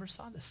that I never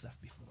saw this stuff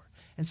before.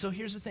 And so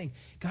here's the thing.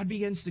 God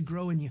begins to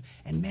grow in you.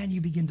 And man,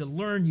 you begin to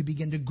learn. You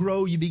begin to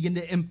grow. You begin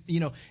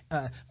to,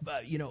 I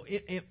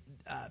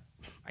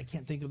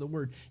can't think of the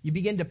word. You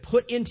begin to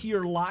put into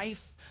your life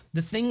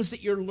the things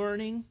that you're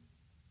learning.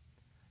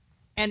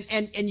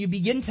 And you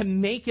begin to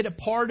make it a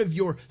part of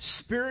your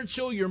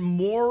spiritual, your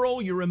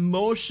moral, your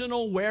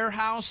emotional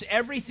warehouse.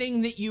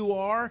 Everything that you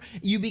are,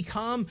 you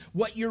become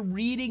what you're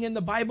reading in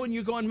the Bible. And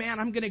you're going, man,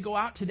 I'm going to go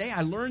out today.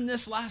 I learned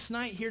this last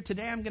night. Here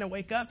today, I'm going to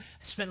wake up.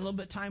 I spent a little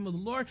bit of time with the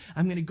Lord.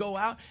 I'm going to go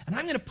out and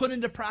I'm going to put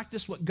into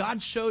practice what God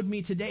showed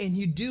me today. And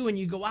you do, and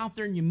you go out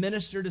there and you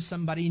minister to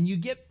somebody. And you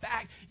get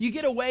back. You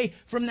get away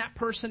from that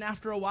person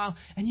after a while.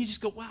 And you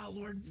just go, wow,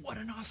 Lord, what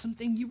an awesome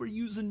thing you were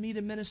using me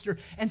to minister.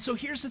 And so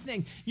here's the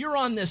thing. You're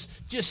on this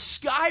just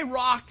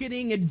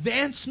skyrocketing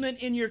advancement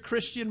in your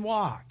Christian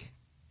walk.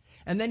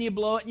 And then you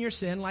blow it in your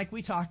sin like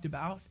we talked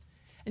about.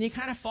 And you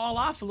kind of fall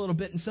off a little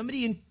bit. And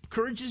somebody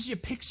encourages you,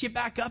 picks you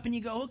back up. And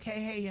you go,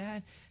 okay, hey, yeah,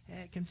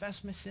 confess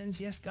my sins.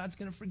 Yes, God's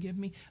going to forgive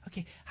me.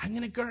 Okay, I'm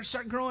going to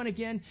start growing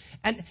again.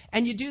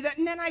 And you do that.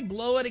 And then I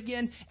blow it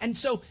again. And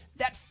so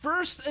that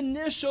first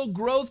initial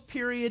growth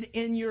period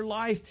in your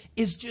life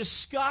is just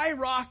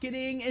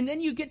skyrocketing. And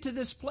then you get to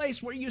this place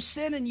where you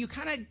sin and you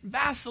kind of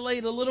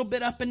vacillate a little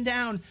bit up and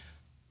down.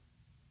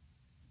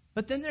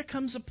 But then there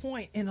comes a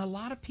point in a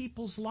lot of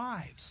people's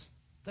lives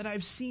that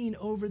I've seen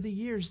over the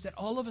years that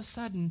all of a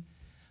sudden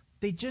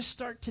they just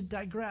start to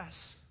digress.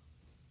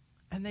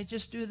 And they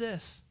just do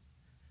this.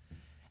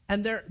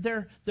 And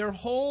their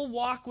whole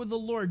walk with the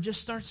Lord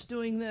just starts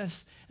doing this.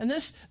 And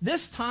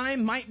this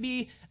time might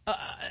be,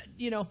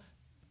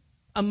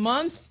 a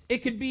month.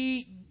 It could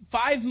be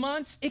 5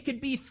 months. It could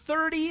be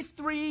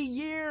 33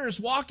 years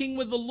walking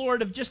with the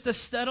Lord of just a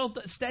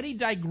steady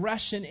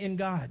digression in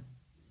God.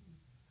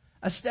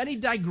 A steady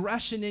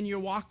digression in your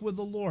walk with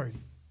the Lord.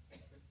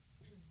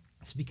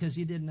 It's because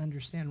you didn't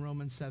understand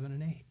Romans 7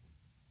 and 8.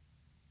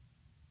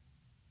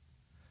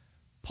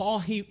 Paul,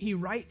 he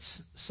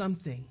writes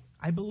something.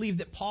 I believe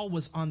that Paul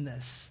was on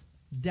this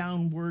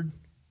downward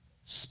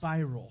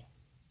spiral.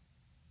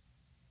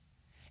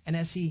 And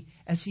as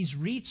he's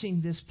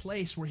reaching this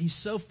place where he's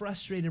so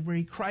frustrated, where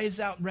he cries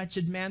out,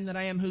 wretched man that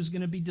I am, who's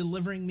going to be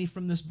delivering me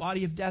from this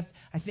body of death?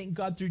 I thank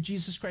God through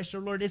Jesus Christ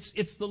our Lord.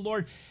 It's the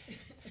Lord.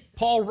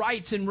 Paul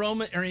writes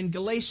in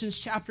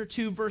Galatians chapter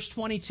 2, verse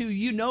 22.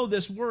 You know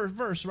this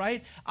verse,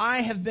 right?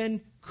 I have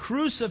been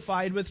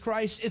crucified with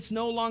Christ. It's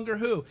no longer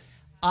who?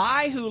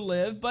 I who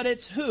live, but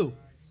it's who?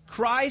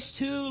 Christ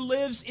who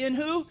lives in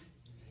who?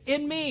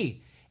 In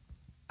me.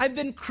 I've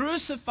been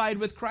crucified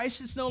with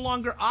Christ. It's no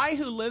longer I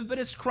who live, but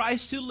it's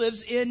Christ who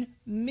lives in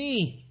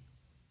me.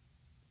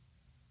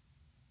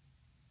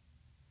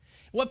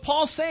 What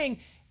Paul's saying,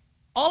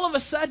 all of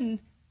a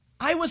sudden,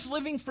 I was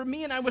living for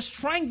me and I was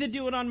trying to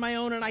do it on my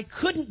own and I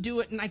couldn't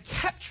do it and I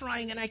kept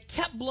trying and I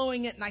kept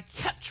blowing it and I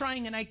kept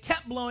trying and I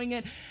kept blowing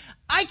it.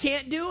 I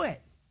can't do it.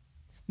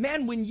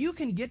 Man, when you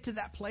can get to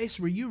that place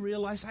where you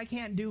realize I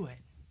can't do it,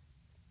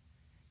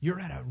 you're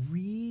at a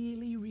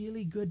really,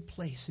 really good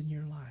place in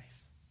your life.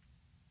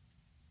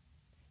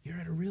 You're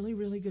at a really,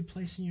 really good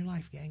place in your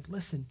life, gang.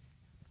 Listen,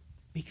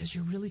 because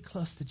you're really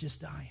close to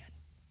just dying.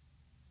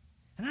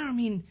 And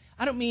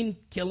I don't mean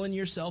killing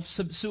yourself,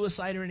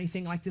 suicide or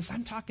anything like this.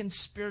 I'm talking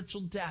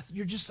spiritual death.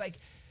 You're just like,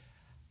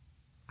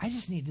 I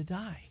just need to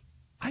die.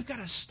 I've got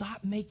to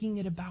stop making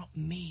it about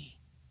me.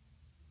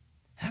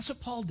 That's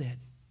what Paul did.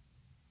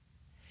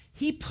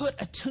 He put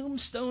a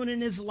tombstone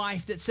in his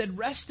life that said,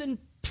 rest in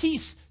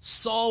peace,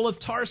 Saul of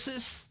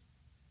Tarsus.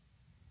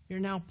 You're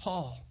now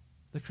Paul,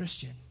 the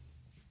Christian.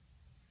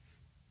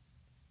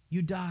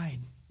 You died,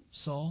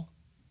 Saul.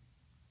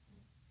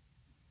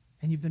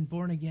 And you've been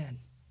born again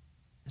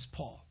as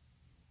Paul.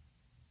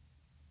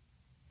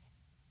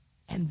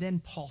 And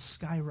then Paul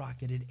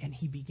skyrocketed and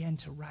he began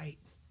to write.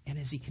 And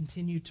as he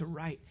continued to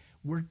write,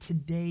 we're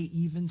today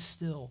even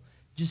still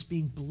just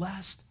being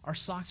blessed. Our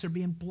socks are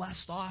being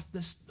blessed off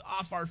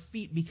our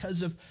feet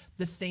because of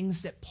the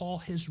things that Paul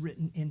has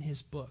written in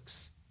his books.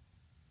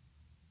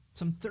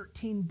 some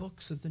 13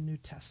 books of the New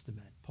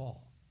Testament,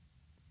 Paul.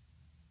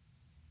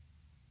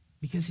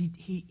 Because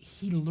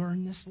he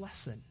learned this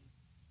lesson.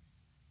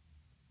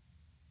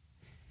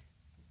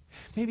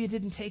 Maybe it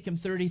didn't take him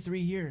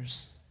 33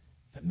 years.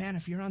 But man,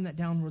 if you're on that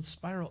downward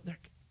spiral,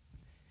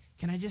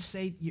 can I just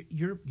say,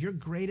 your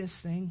greatest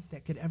thing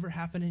that could ever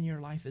happen in your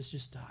life is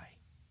just die.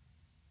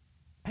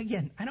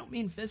 Again, I don't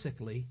mean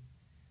physically.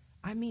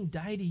 I mean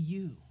die to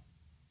you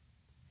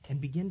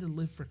and begin to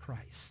live for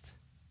Christ.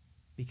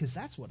 Because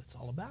that's what it's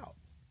all about.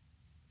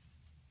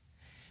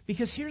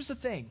 Because here's the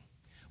thing.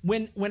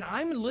 When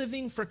I'm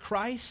living for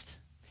Christ,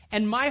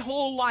 and my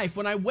whole life,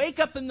 when I wake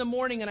up in the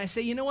morning and I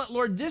say, you know what,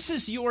 Lord, this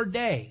is your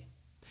day,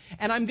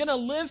 and I'm going to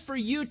live for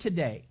you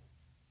today.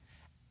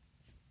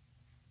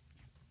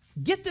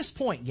 Get this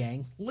point,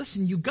 gang.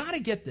 Listen, you got to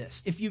get this.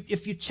 If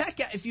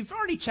you've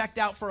already checked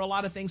out for a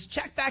lot of things,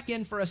 check back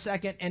in for a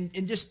second and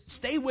just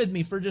stay with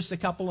me for just a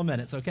couple of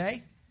minutes,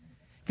 okay?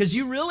 Because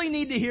you really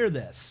need to hear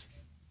this.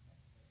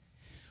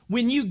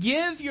 When you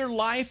give your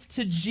life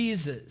to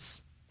Jesus,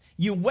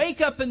 you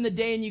wake up in the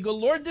day and you go,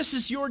 Lord, this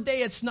is your day.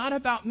 It's not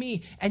about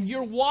me. And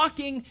you're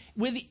walking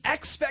with the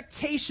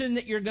expectation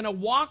that you're going to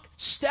walk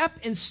step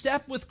in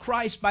step with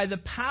Christ by the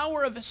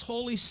power of His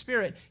Holy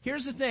Spirit.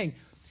 Here's the thing.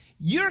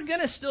 You're going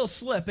to still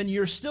slip and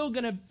you're still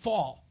going to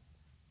fall.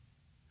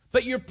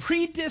 But your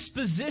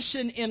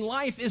predisposition in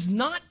life is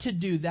not to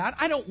do that.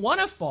 I don't want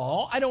to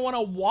fall. I don't want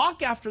to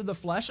walk after the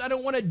flesh. I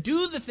don't want to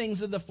do the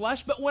things of the flesh.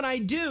 But when I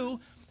do,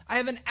 I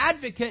have an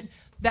advocate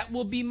that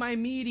will be my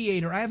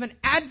mediator. I have an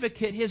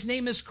advocate. His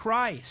name is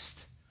Christ.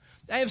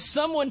 I have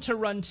someone to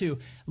run to.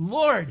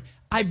 Lord,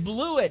 I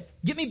blew it.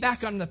 Get me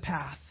back on the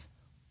path.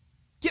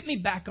 Get me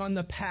back on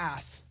the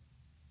path.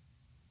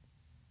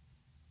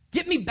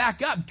 Get me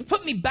back up.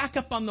 Put me back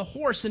up on the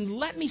horse and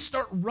let me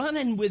start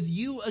running with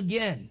you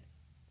again.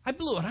 I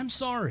blew it. I'm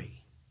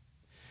sorry.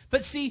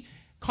 But see,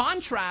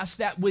 contrast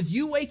that with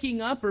you waking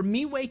up or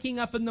me waking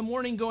up in the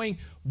morning going,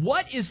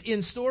 what is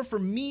in store for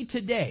me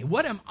today?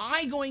 What am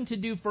I going to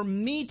do for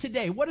me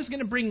today? What is going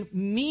to bring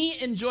me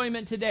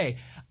enjoyment today?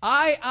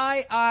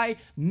 I,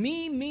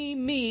 me,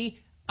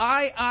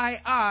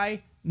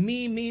 I,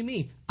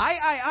 me.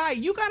 I.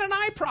 You got an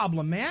eye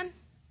problem, man.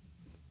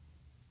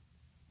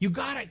 You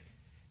got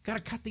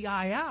to cut the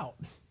eye out.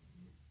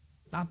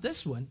 Not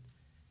this one.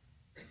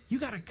 You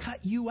got to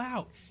cut you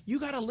out. You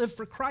got to live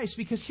for Christ.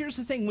 Because here's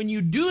the thing. When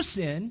you do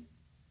sin,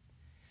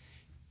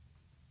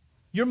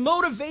 your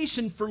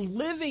motivation for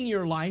living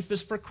your life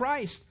is for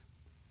Christ.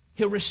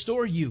 He'll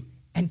restore you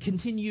and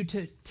continue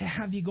to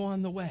have you go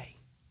on the way.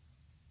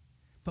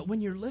 But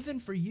when you're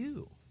living for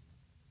you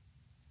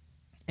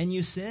and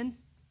you sin,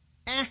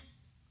 I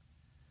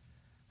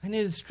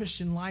know this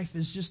Christian life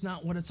is just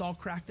not what it's all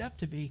cracked up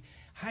to be.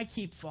 I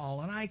keep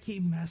falling. I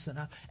keep messing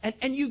up.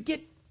 And you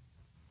get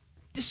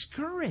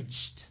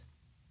discouraged.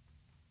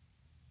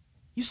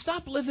 You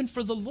stop living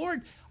for the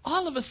Lord.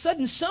 All of a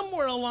sudden,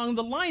 somewhere along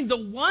the line,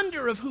 the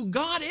wonder of who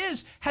God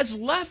is has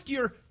left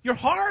your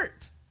heart.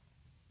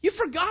 You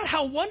forgot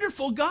how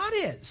wonderful God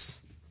is.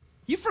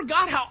 You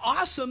forgot how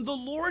awesome the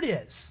Lord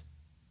is.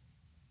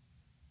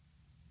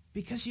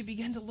 Because you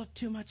began to look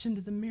too much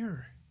into the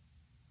mirror.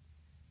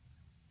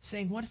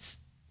 Saying,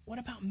 what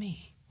about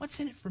me? What's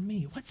in it for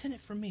me? What's in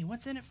it for me?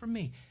 What's in it for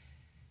me?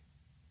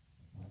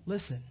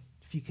 Listen,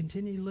 if you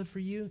continue to live for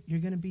you, you're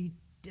going to be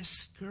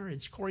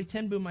discouraged. Corrie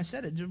ten Boom, I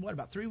said it,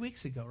 about 3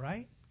 weeks ago,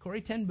 right?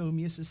 Corrie ten Boom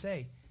used to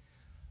say,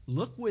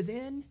 look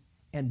within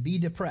and be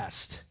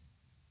depressed.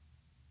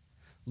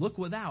 Look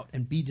without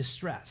and be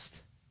distressed.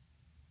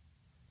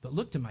 But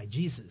look to my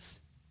Jesus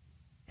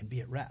and be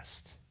at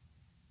rest.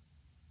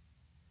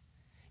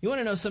 You want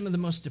to know some of the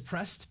most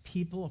depressed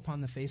people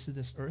upon the face of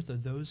this earth are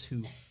those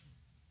who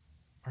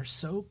are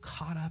so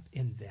caught up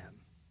in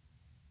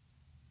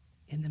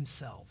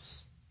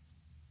themselves.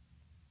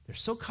 They're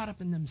so caught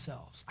up in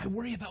themselves. I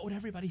worry about what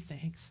everybody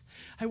thinks.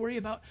 I worry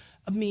about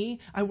me.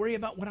 I worry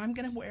about what I'm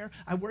going to wear.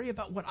 I worry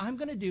about what I'm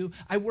going to do.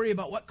 I worry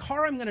about what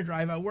car I'm going to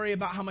drive. I worry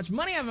about how much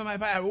money I have in my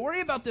pocket. I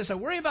worry about this. I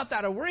worry about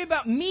that. I worry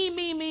about me.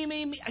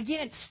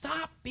 Again,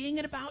 stop being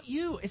it about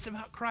you. It's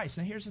about Christ.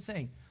 Now, here's the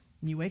thing.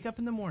 When you wake up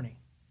in the morning,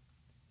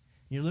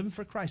 you're living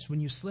for Christ.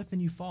 When you slip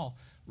and you fall,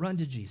 run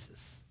to Jesus.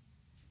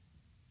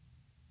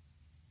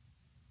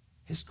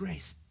 His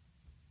grace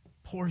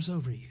pours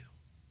over you.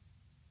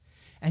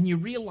 And you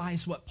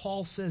realize what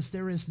Paul says,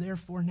 there is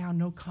therefore now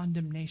no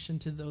condemnation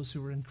to those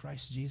who are in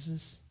Christ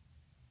Jesus.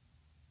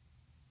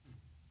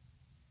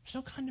 There's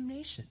no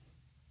condemnation.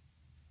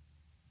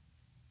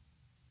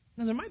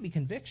 Now, there might be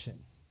conviction.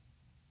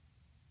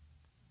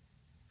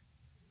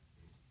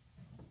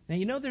 Now,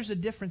 you know there's a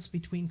difference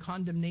between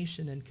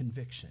condemnation and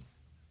conviction.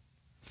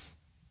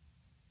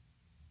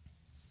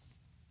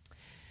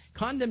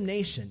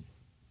 Condemnation,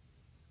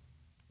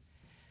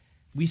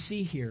 we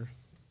see here,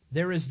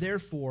 there is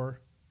therefore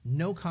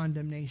no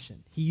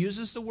condemnation. He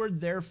uses the word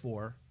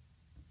therefore.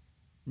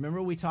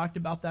 Remember we talked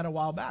about that a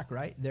while back,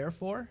 right?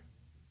 Therefore.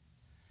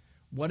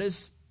 What is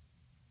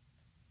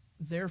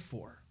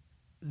therefore?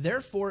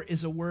 Therefore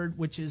is a word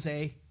which is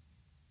a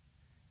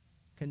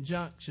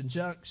Conjunction,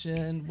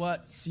 junction,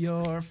 what's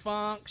your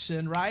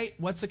function, right?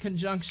 What's a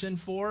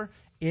conjunction for?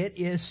 It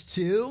is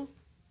to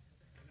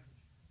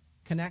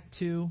connect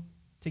two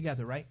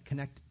together, right?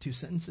 Connect two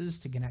sentences,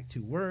 to connect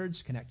two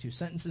words, connect two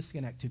sentences, to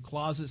connect two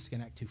clauses, to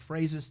connect two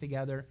phrases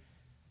together.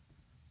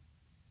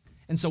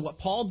 And so what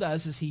Paul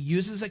does is he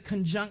uses a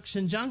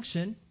conjunction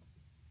junction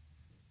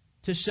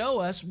to show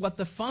us what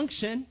the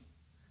function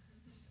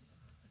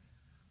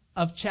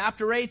of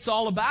chapter 8 is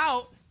all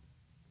about.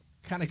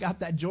 Kind of got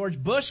that George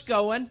Bush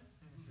going.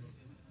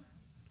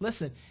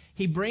 Listen,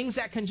 he brings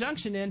that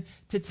conjunction in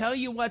to tell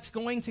you what's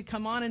going to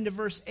come on into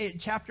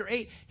chapter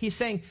 8. He's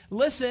saying,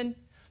 listen,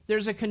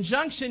 there's a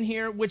conjunction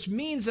here, which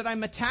means that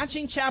I'm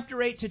attaching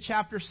chapter 8 to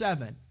chapter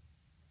 7.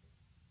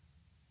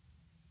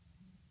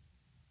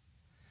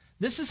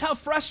 This is how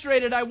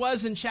frustrated I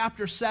was in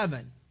chapter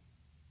 7.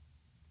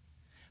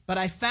 But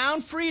I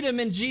found freedom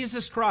in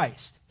Jesus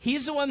Christ.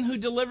 He's the one who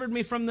delivered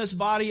me from this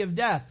body of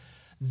death.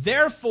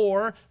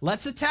 Therefore,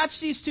 let's attach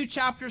these two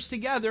chapters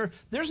together.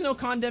 There's no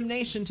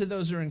condemnation to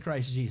those who are in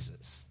Christ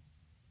Jesus.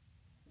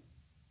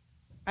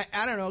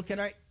 I don't know.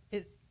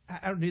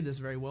 I don't do this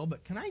very well,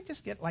 but can I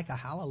just get like a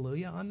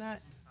hallelujah on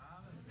that?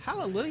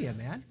 Hallelujah,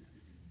 man.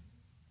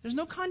 There's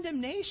no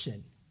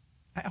condemnation.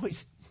 I'm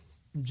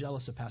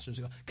jealous of pastors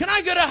who go, can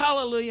I get a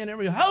hallelujah? And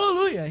everybody go,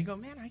 hallelujah. You go,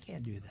 man, I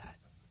can't do that.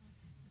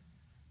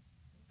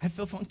 I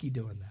feel funky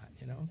doing that,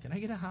 you know. Can I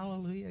get a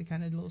hallelujah?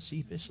 Kind of a little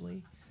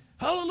sheepishly.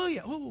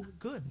 Hallelujah. Oh,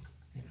 good.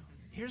 You know,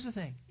 here's the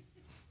thing.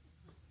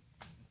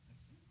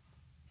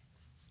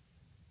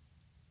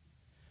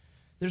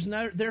 There's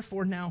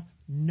therefore now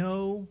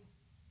no.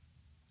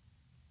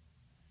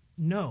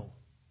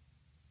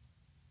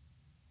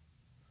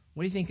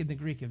 What do you think in the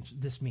Greek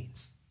this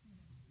means?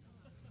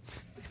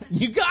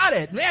 You got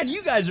it. Man,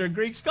 you guys are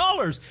Greek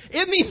scholars.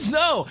 It means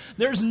no.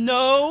 There's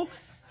no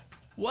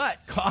what?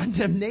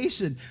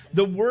 Condemnation.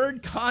 The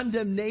word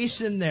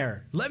condemnation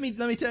there. Let me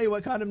tell you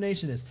what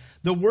condemnation is.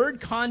 The word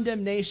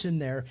condemnation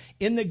there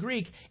in the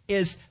Greek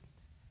is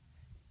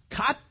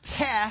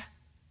kata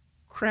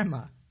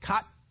krema.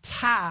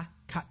 Kata.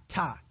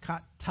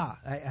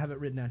 I have it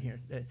written down here.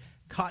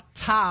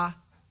 Kata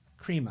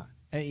krema.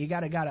 You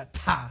got a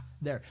ta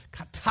there.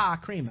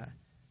 Kata krema.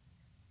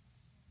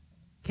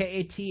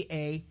 Kata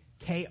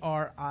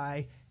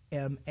krima.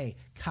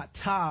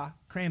 Kata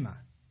krema.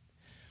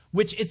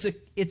 Which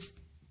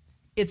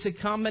it's a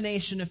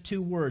combination of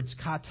two words.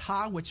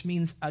 Kata, which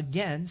means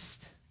against,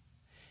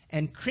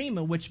 and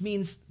krima, which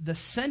means the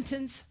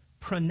sentence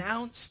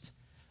pronounced,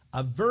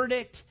 a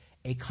verdict,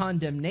 a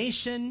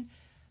condemnation,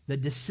 the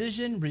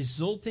decision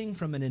resulting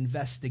from an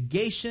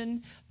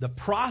investigation, the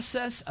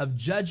process of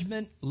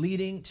judgment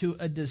leading to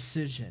a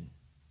decision.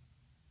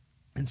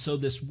 And so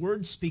this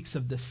word speaks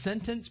of the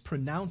sentence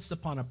pronounced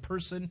upon a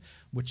person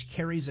which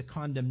carries a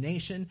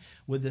condemnation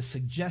with a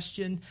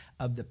suggestion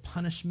of the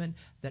punishment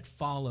that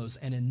follows.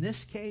 And in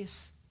this case,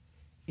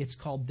 it's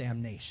called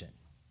damnation.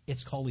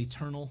 It's called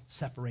eternal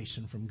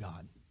separation from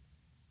God.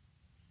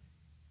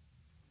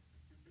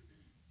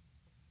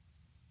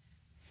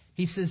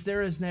 He says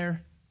there is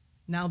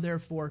now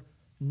therefore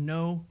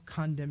no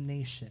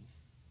condemnation.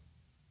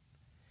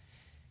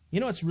 You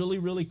know what's really,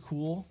 really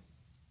cool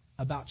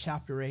about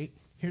chapter 8?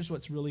 Here's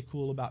what's really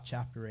cool about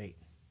chapter 8.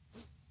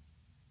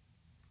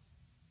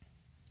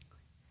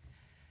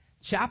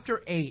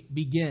 Chapter 8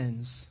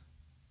 begins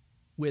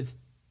with,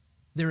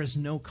 there is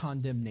no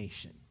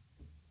condemnation.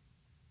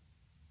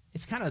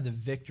 It's kind of the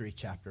victory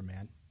chapter,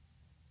 man.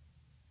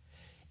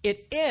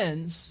 It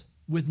ends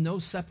with no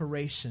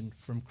separation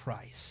from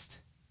Christ.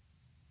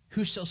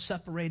 Who shall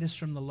separate us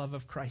from the love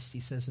of Christ,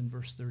 he says in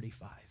verse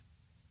 35.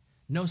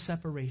 No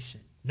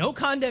separation. No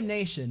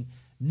condemnation.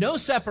 No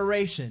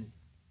separation.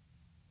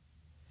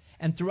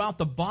 And throughout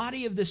the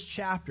body of this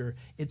chapter,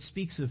 it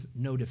speaks of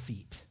no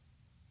defeat.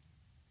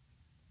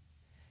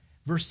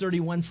 Verse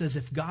 31 says,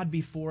 if God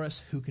be for us,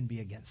 who can be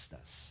against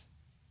us?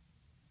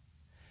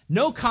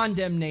 No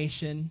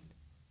condemnation,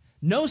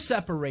 no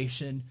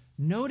separation,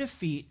 no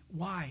defeat.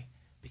 Why?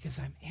 Because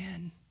I'm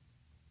in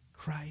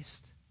Christ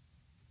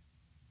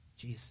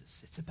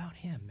Jesus. It's about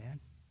Him,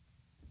 man.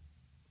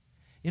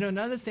 You know,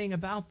 another thing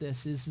about this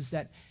is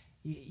that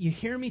you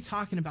hear me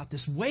talking about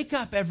this. Wake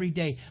up every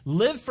day.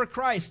 Live for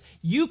Christ.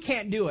 You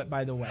can't do it,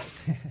 by the way.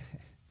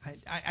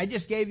 I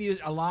just gave you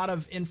a lot of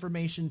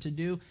information to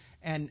do,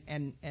 and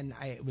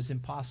it was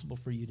impossible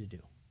for you to do.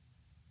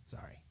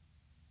 Sorry.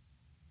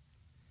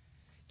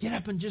 Get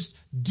up and just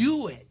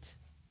do it.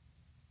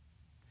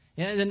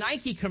 And the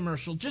Nike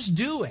commercial, just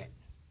do it.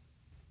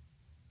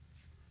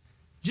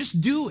 Just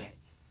do it.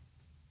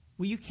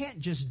 Well, you can't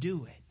just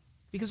do it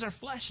because our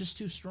flesh is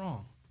too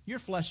strong. Your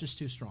flesh is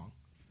too strong.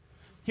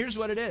 Here's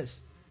what it is.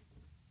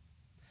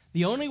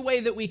 The only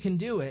way that we can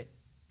do it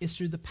is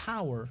through the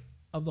power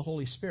of the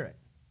Holy Spirit.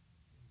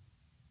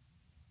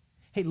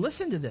 Hey,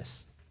 listen to this.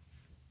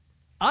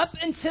 Up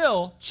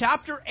until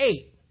chapter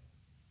 8,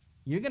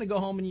 you're going to go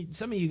home and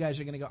some of you guys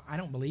are going to go, I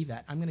don't believe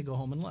that. I'm going to go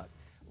home and look.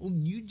 Well,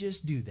 you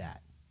just do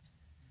that.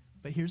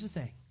 But here's the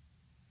thing.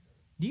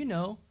 Do you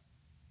know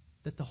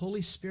that the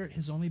Holy Spirit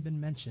has only been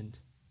mentioned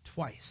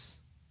twice.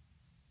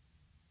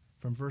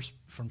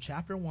 From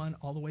chapter 1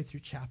 all the way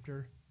through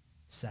chapter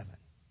 7.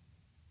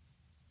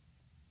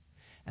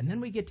 And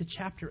then we get to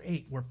chapter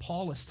 8 where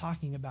Paul is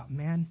talking about,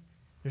 man,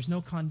 there's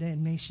no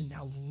condemnation.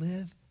 Now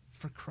live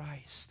for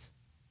Christ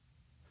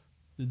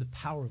through the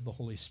power of the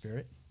Holy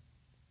Spirit.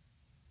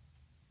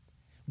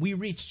 We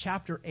reach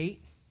chapter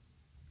 8,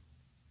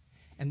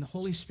 and the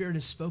Holy Spirit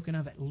is spoken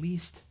of at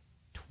least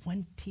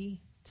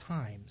 20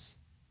 times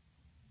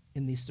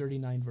in these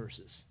 39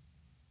 verses.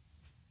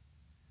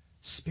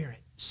 Spirit,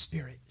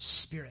 Spirit,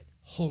 Spirit,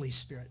 Holy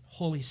Spirit,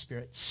 Holy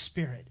Spirit,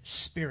 Spirit,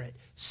 Spirit,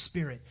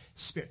 Spirit,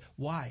 Spirit.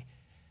 Why?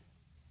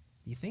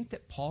 You think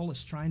that Paul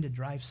is trying to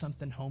drive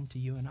something home to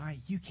you and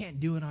I? You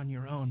can't do it on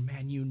your own,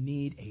 man. You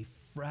need a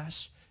fresh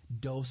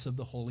dose of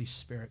the Holy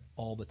Spirit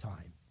all the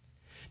time.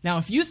 Now,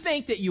 if you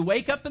think that you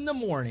wake up in the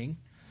morning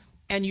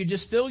and you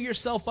just fill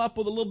yourself up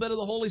with a little bit of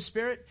the Holy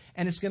Spirit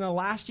and it's going to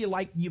last you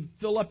like you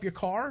fill up your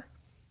car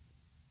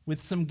with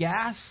some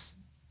gas,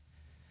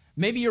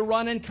 maybe you're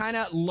running kind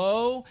of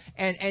low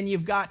and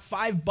you've got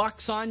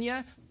 $5 on you,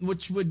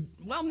 which would,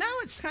 well, now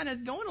it's kind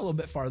of going a little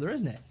bit farther,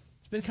 isn't it?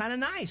 It's been kind of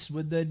nice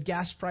with the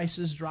gas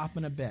prices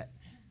dropping a bit.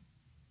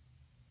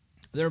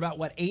 They're about,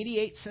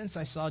 88 cents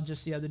I saw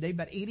just the other day,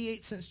 about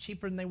 88 cents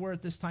cheaper than they were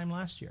at this time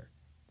last year.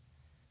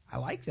 I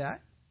like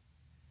that.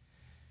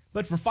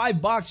 But for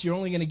 $5, you're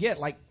only going to get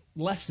like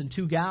less than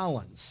 2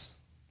 gallons.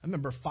 I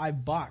remember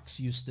 $5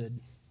 used to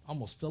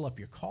almost fill up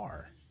your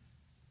car.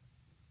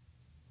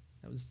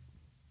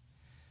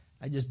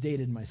 I just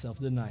dated myself,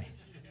 didn't I?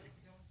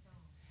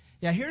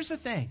 Yeah, here's the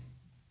thing.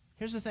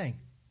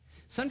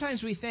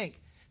 Sometimes we think,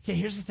 okay,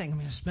 here's the thing. I'm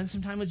going to spend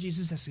some time with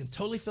Jesus. That's going to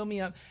totally fill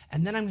me up.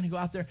 And then I'm going to go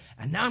out there,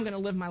 and now I'm going to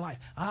live my life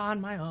on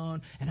my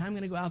own. And I'm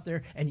going to go out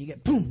there, and you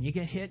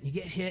get hit,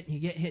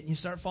 and you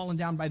start falling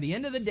down. By the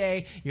end of the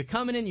day, you're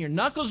coming in, your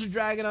knuckles are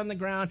dragging on the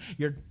ground,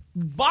 your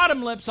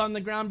bottom lip's on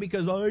the ground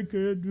because I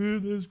can't do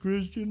this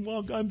Christian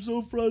walk. I'm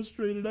so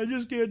frustrated. I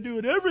just can't do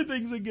it.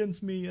 Everything's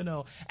against me, And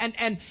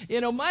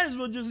might as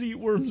well just eat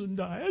worms and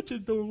die. I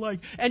just don't like.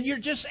 And you're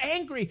just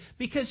angry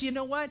because you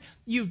know what?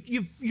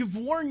 You've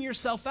worn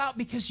yourself out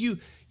because you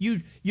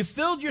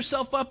filled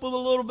yourself up with a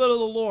little bit of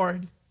the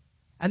Lord,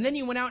 and then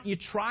you went out and you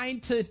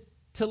tried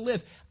to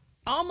live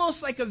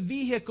almost like a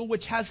vehicle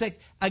which has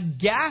a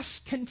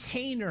gas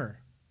container,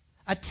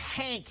 a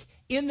tank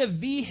in the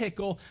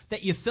vehicle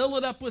that you fill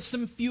it up with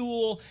some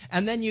fuel,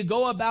 and then you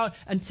go about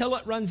until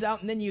it runs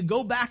out, and then you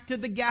go back to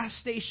the gas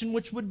station,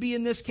 which would be,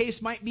 in this case,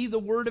 might be the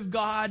Word of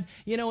God,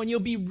 and you'll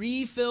be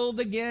refilled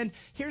again.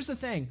 Here's the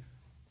thing.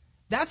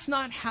 That's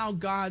not how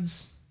God's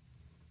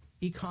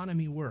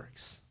economy works.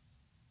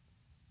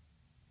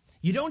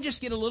 You don't just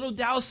get a little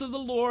douse of the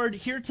Lord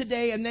here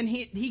today, and then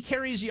He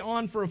carries you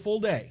on for a full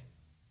day.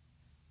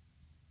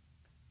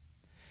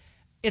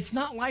 It's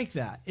not like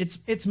that.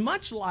 It's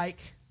much like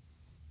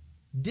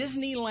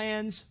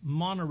Disneyland's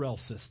monorail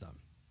system.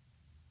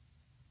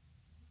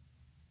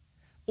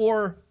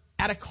 Or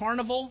at a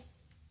carnival,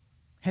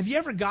 have you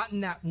ever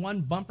gotten that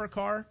one bumper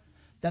car,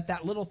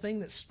 that little thing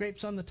that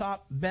scrapes on the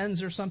top,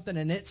 bends or something,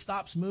 and it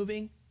stops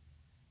moving?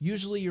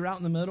 Usually you're out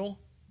in the middle.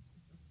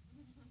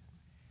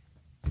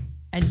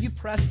 And you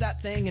press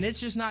that thing, and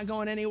it's just not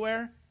going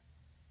anywhere.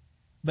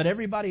 But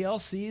everybody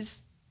else sees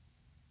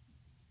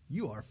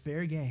you are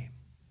fair game.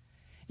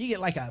 You get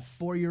like a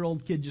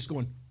 4-year-old kid just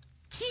going,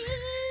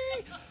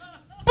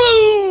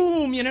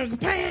 boom,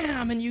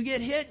 bam, and you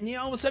get hit, and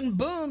all of a sudden,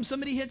 boom,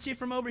 somebody hits you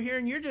from over here,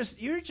 and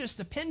you're just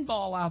a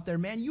pinball out there,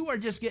 man. You are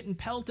just getting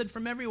pelted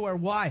from everywhere.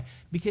 Why?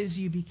 Because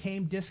you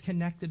became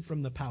disconnected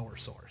from the power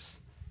source.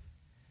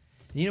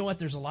 And you know what?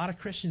 There's a lot of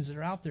Christians that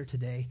are out there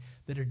today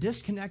that are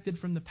disconnected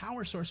from the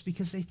power source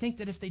because they think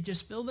that if they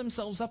just fill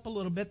themselves up a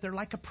little bit, they're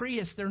like a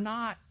Prius. They're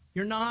not.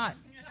 You're not.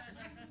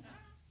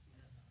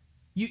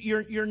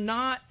 You're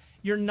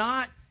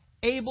not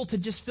able to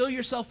just fill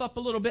yourself up a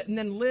little bit and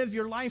then live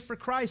your life for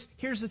Christ.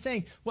 Here's the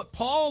thing. What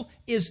Paul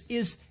is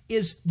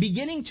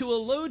beginning to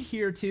allude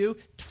here to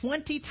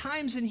 20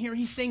 times in here,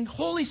 he's saying,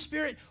 Holy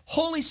Spirit,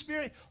 Holy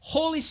Spirit,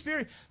 Holy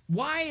Spirit.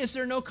 Why is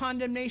there no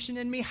condemnation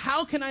in me?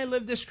 How can I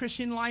live this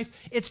Christian life?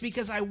 It's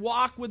because I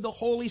walk with the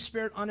Holy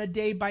Spirit on a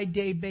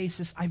day-by-day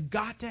basis. I've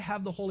got to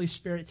have the Holy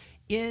Spirit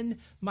in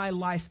my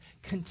life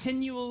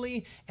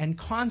continually and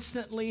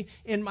constantly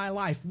in my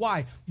life.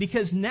 Why?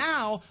 Because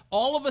now,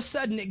 all of a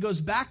sudden, it goes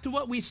back to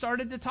what we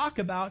started to talk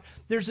about.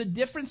 There's a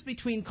difference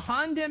between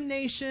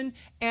condemnation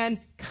and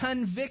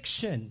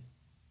conviction.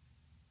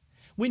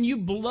 When you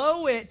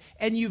blow it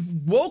and you've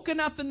woken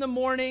up in the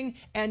morning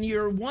and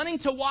you're wanting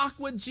to walk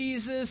with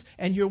Jesus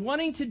and you're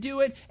wanting to do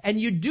it and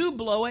you do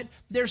blow it,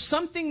 there's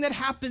something that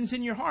happens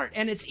in your heart.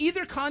 And it's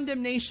either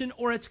condemnation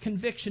or it's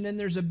conviction. And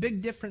there's a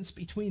big difference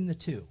between the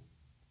two.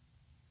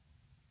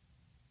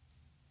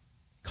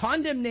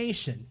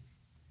 Condemnation.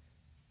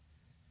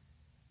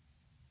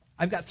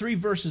 I've got 3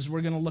 verses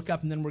we're going to look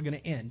up and then we're going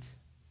to end.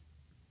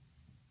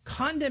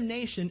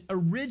 Condemnation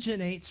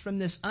originates from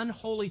this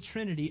unholy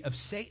trinity of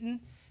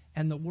Satan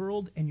and the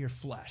world and your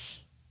flesh.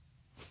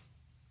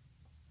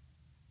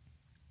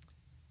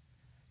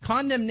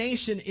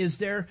 Condemnation is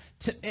there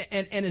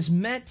and is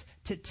meant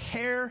to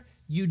tear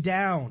you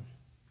down.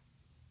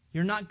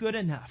 You're not good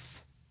enough.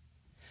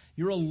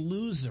 You're a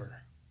loser.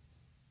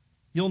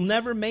 You'll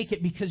never make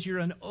it because you're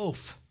an oaf.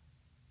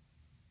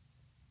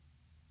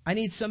 I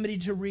need somebody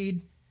to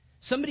read,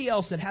 somebody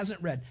else that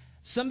hasn't read.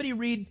 Somebody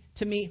read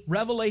to me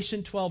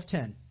Revelation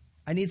 12:10.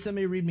 I need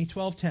somebody to read me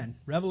 12:10.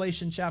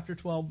 Revelation chapter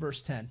 12,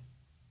 verse 10.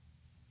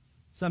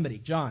 Somebody,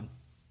 John.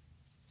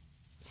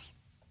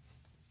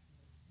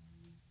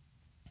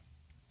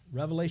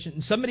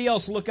 Revelation. Somebody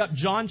else look up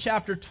John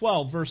chapter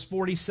 12, verse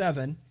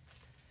 47.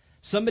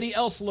 Somebody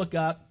else look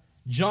up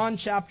John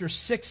chapter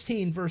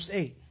 16, verse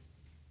 8.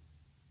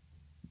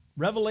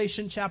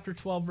 Revelation chapter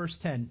 12, verse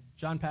 10.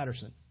 John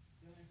Patterson.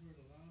 Then I heard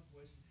a loud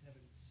voice in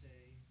heaven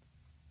say,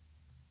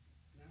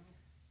 "Now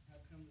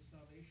have come the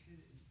salvation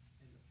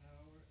and the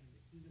power and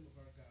the kingdom of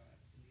our God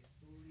and the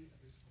authority of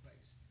his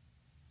Christ.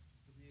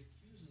 For the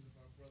accusers of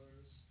our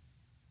brothers,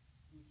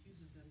 who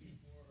accuses them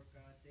before our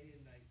God day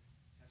and night,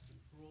 has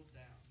been hurled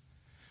down."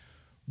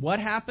 What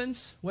happens?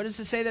 What does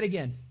it say that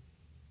again?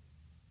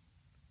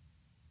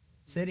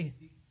 Say it again.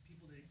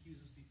 People that accuse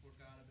us before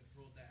God have been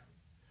hurled down.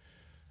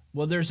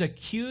 Well, there's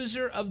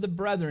accuser of the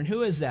brethren.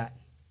 Who is that?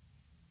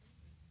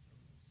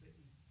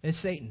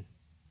 It's Satan.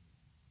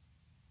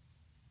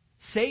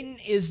 Satan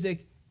is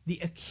the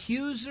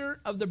accuser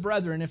of the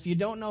brethren. If you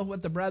don't know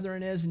what the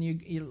brethren is,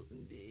 and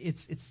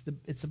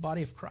it's the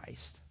body of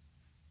Christ.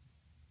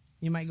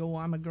 You might go,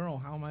 "Well, I'm a girl.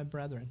 How am I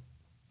brethren?"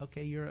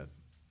 Okay,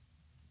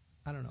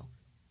 I don't know,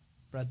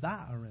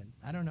 brethren.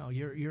 I don't know.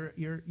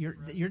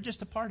 You're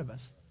just a part of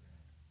us,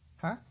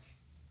 huh?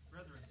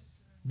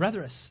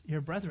 Brethress.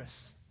 You're brethress.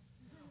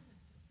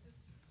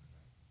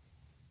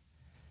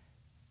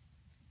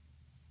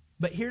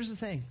 But here's the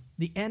thing.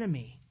 The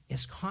enemy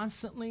is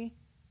constantly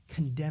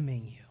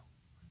condemning you.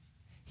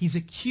 He's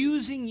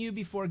accusing you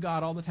before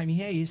God all the time.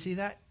 Hey, you see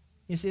that?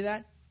 You see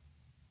that?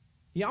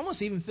 You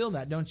almost even feel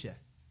that, don't you?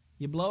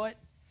 You blow it,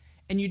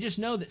 and you just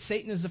know that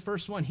Satan is the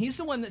first one. He's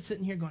the one that's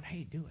sitting here going,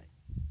 "Hey, do it.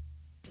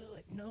 Do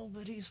it.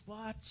 Nobody's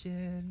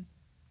watching.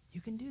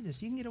 You can do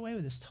this. You can get away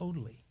with this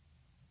totally.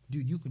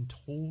 Dude, you can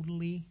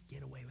totally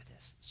get away with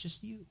this. It's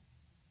just you.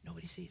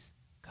 Nobody sees.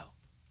 Go.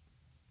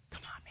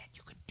 Come on, man.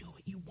 You can do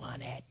it. You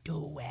want it.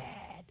 Do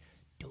it.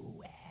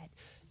 Do it.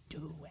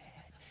 Do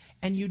it."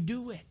 And you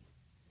do it.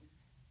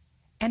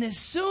 And as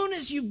soon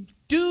as you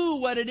do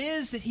what it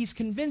is that he's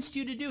convinced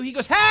you to do, he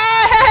goes,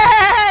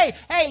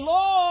 Hey,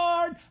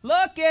 Lord,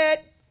 look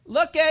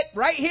it,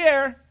 right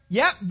here.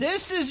 Yep,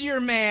 this is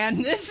your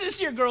man. This is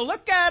your girl.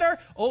 Look at her.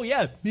 Oh,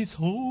 yeah, Miss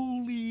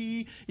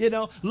Holy.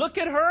 Look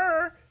at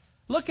her.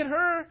 Look at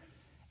her.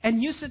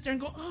 And you sit there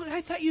and go, "Oh,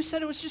 I thought you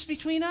said it was just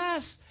between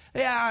us."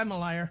 Yeah, I'm a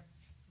liar.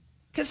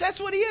 Because that's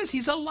what he is.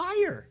 He's a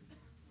liar.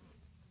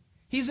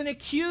 He's an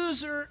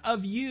accuser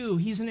of you.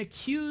 He's an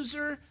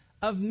accuser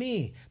of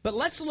me. But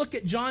let's look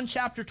at John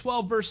chapter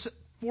 12, verse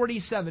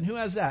 47. Who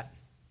has that?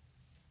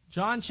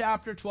 John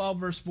chapter 12,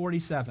 verse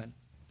 47.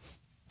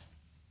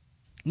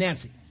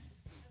 Nancy.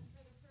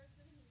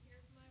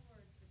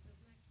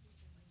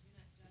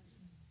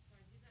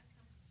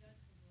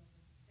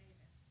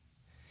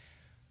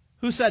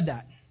 Who said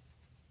that?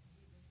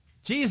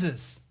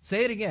 Jesus.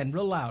 Say it again,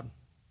 real loud.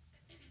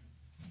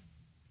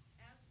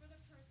 As for the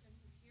person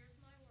who hears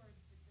my words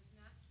but does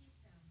not keep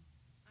them,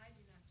 I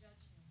do not judge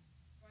him.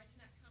 For I do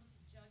not come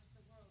to judge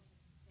the world,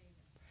 but to save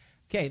it.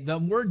 Okay, the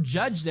word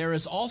judge there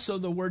is also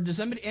the word, does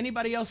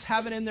anybody else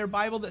have it in their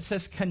Bible that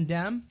says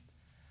condemn?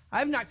 I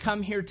have not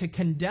come here to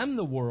condemn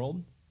the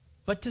world,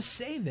 but to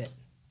save it.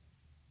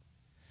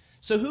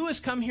 So who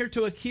has come here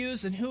to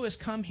accuse and who has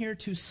come here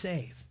to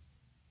save?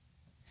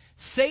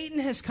 Satan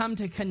has come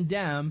to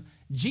condemn.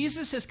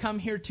 Jesus has come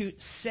here to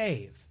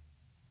save.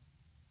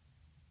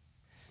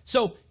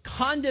 So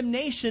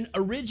condemnation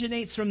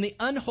originates from the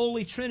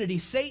unholy Trinity,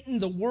 Satan,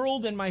 the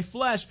world, and my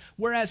flesh,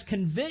 whereas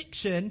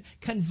conviction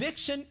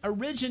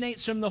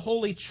originates from the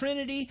Holy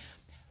Trinity,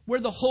 where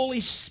the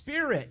Holy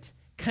Spirit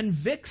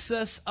convicts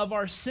us of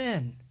our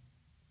sin.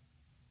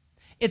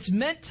 It's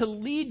meant to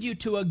lead you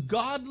to a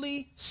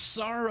godly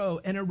sorrow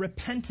and a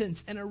repentance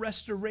and a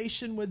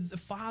restoration with the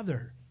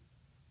Father.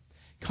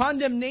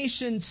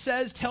 Condemnation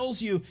tells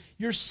you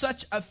you're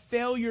such a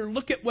failure.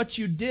 Look at what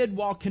you did,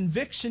 while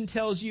conviction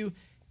tells you,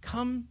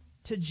 come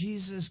to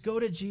Jesus, go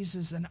to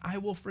Jesus, and I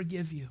will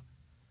forgive you.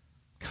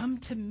 Come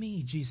to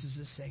me, Jesus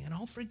is saying, and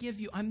I'll forgive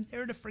you. I'm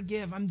there to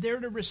forgive. I'm there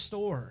to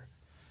restore.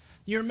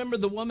 You remember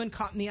the woman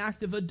caught in the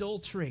act of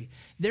adultery.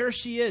 There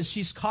she is.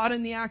 She's caught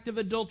in the act of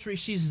adultery.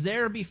 She's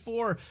there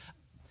before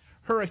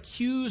her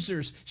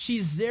accusers.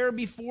 She's there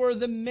before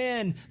the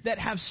men that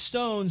have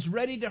stones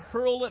ready to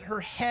hurl at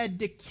her head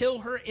to kill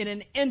her in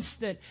an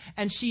instant.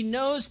 And she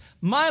knows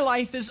my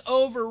life is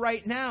over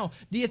right now.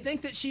 Do you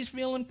think that she's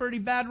feeling pretty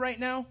bad right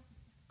now?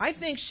 I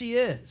think she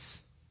is.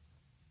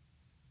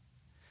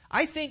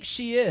 I think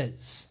she is.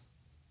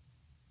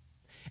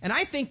 And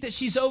I think that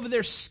she's over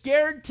there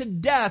scared to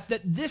death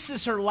that this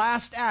is her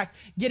last act,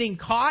 getting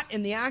caught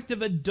in the act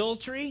of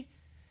adultery,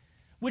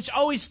 which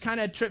always kind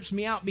of trips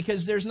me out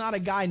because there's not a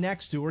guy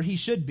next to her. He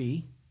should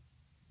be.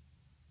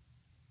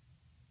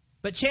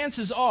 But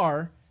chances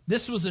are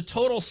this was a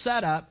total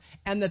setup,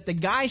 and that the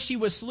guy she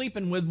was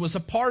sleeping with was a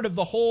part of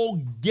the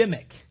whole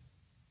gimmick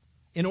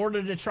in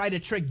order to try to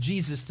trick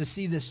Jesus to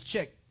see this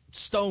chick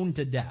stoned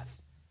to death.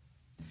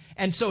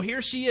 And so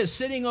here she is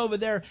sitting over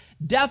there,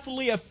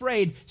 deathly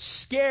afraid,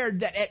 scared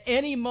that at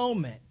any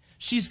moment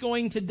she's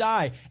going to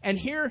die. And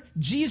here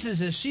Jesus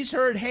is. She's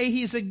heard, hey,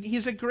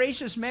 he's a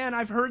gracious man.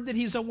 I've heard that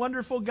he's a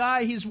wonderful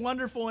guy. He's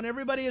wonderful. And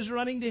everybody is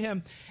running to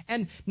him.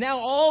 And now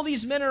all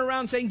these men are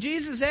around saying,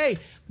 Jesus, hey,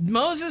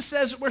 Moses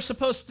says we're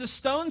supposed to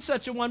stone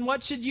such a one.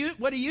 What do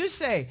you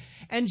say?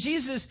 And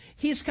Jesus,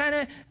 he's kind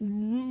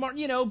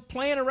of,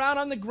 playing around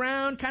on the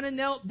ground, kind of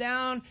knelt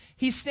down.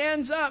 He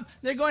stands up.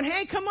 They're going,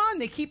 hey, come on.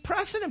 They keep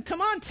pressing him. Come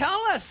on,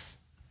 tell us.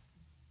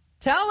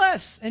 Tell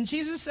us. And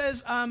Jesus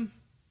says,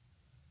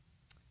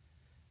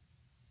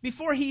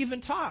 before he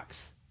even talks,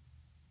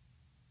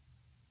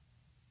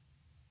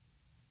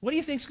 what do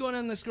you think's going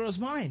on in this girl's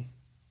mind?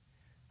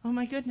 Oh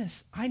my goodness,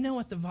 I know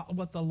what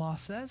the law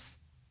says.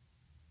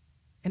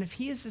 And if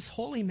he is this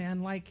holy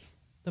man like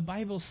the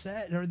Bible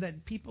said, or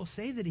that people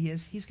say that he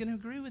is, he's going to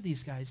agree with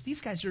these guys.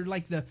 These guys are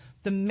like the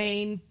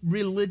main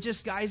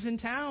religious guys in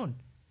town.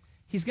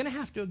 He's going to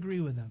have to agree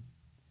with them.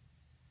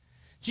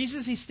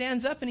 Jesus, he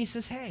stands up and he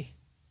says, hey,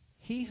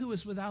 he who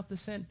is without the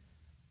sin.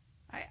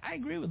 I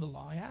agree with the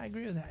law. Yeah, I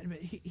agree with that. But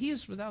he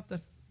is without the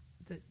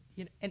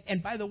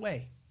and by the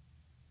way,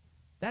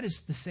 that is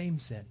the same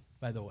sin,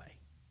 by the way.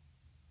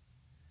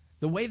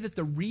 The way that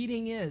the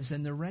reading is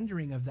and the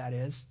rendering of that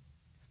is,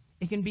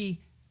 it can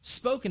be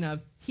spoken of,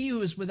 he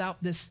who is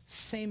without this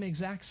same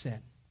exact sin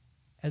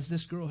as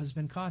this girl has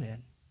been caught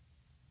in.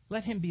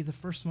 Let him be the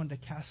first one to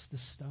cast the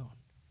stone.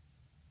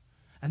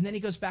 And then he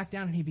goes back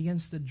down and he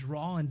begins to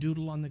draw and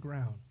doodle on the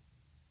ground.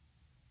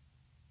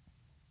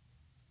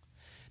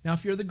 Now,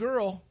 if you're the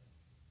girl,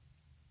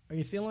 are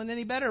you feeling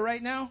any better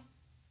right now?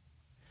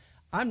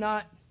 I'm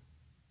not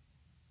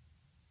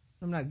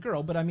a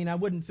girl, but I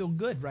wouldn't feel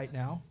good right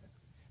now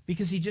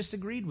because he just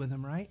agreed with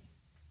him, right?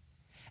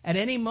 At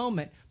any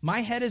moment,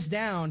 my head is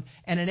down,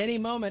 and at any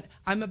moment,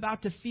 I'm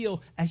about to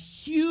feel a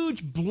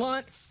huge,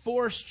 blunt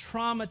force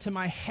trauma to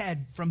my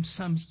head from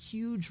some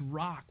huge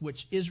rock,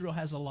 which Israel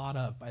has a lot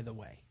of, by the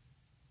way.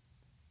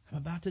 I'm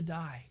about to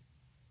die.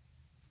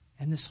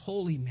 And this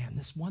holy man,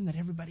 this one that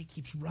everybody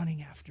keeps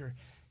running after,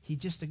 he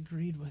just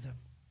agreed with him.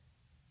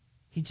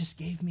 He just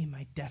gave me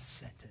my death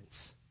sentence.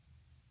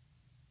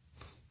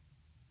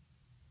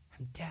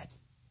 I'm dead.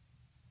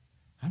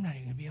 I'm not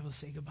even going to be able to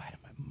say goodbye to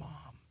my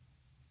mom,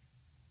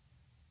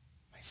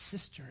 my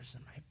sisters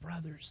and my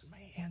brothers and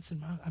my aunts and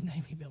mom. I'm not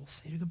even going to be able to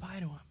say goodbye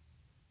to them.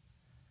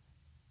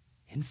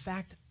 In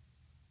fact,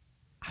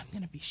 I'm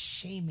going to be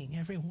shaming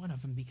every one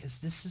of them because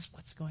this is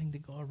what's going to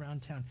go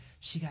around town.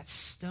 She got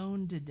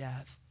stoned to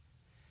death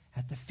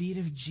at the feet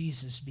of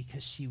Jesus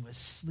because she was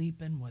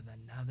sleeping with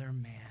another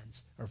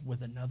man's or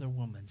with another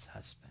woman's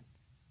husband.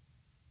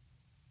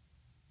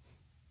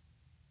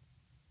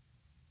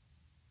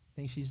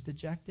 Think she's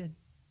dejected?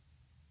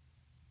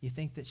 You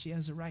think that she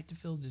has a right to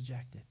feel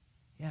dejected?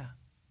 Yeah.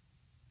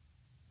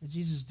 But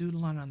Jesus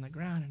doodling on the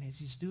ground, and as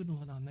he's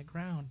doodling on the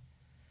ground,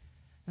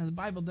 now the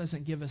Bible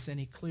doesn't give us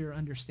any clear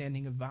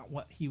understanding about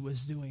what he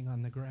was doing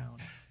on the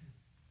ground.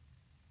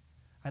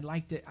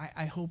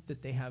 I hope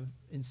that they have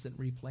instant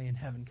replay in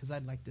heaven because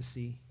I'd like to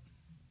see.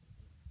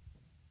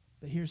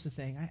 But here's the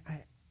thing.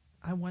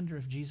 I wonder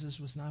if Jesus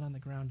was not on the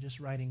ground just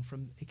writing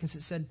from, because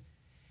it said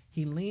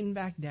he leaned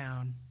back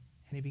down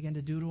and he began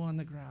to doodle on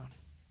the ground.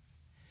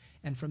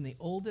 And from the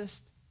oldest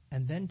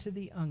and then to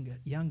the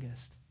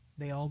youngest,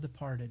 they all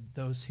departed,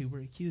 those who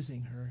were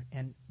accusing her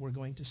and were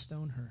going to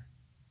stone her.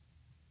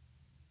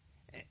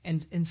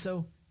 And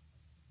so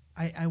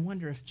I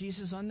wonder if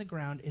Jesus on the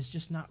ground is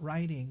just not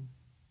writing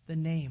the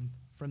name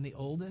from the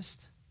oldest,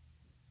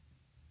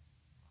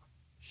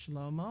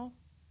 Shlomo,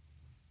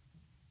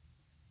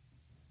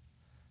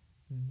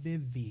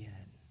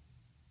 Vivian.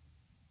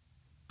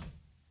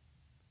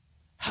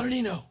 How did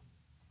he know?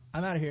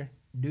 I'm out of here.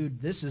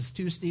 Dude, this is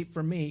too steep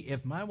for me.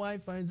 If my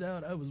wife finds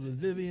out I was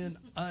with Vivian,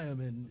 I am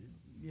in,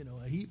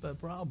 a heap of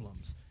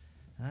problems.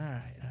 All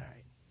right.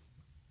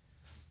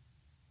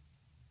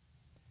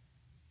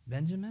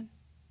 Benjamin?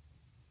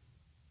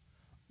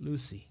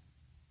 Lucy.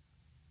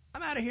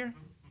 I'm out of here.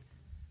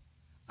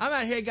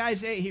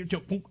 Guys. Hey, here.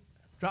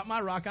 Drop my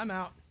rock. I'm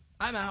out.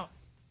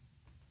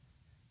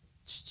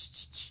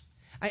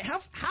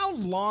 How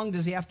long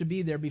does he have to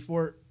be there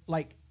before,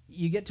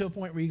 you get to a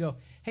point where you go,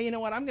 hey, you know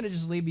what? I'm going to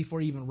just leave before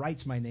he even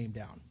writes my name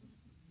down.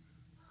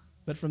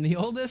 But from the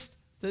oldest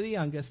to the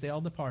youngest, they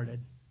all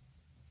departed.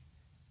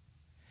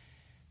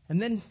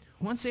 And then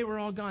once they were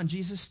all gone,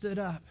 Jesus stood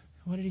up.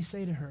 What did he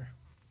say to her?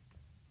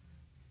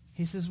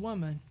 He says,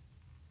 woman,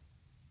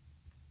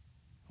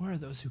 where are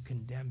those who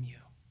condemn you?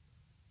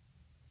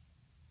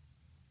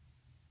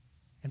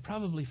 And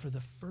probably for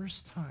the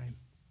first time,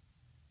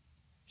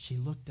 she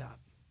looked up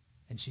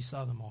and she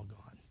saw them all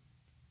gone.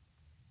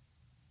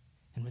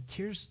 And with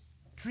tears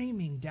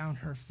streaming down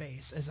her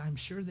face, as I'm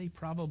sure they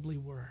probably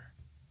were,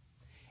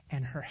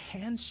 and her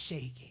hands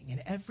shaking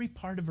and every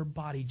part of her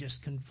body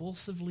just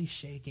convulsively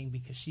shaking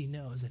because she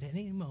knows at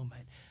any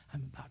moment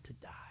I'm about to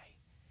die.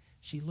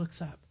 She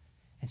looks up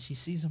and she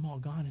sees them all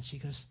gone and she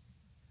goes,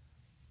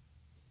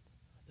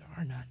 there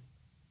are none.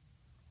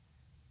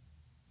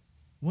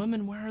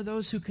 Woman, where are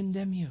those who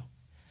condemn you?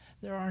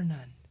 There are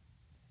none.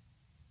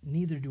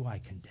 Neither do I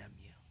condemn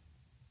you.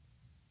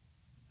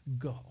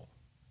 Go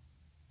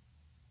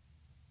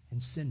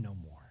and sin no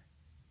more.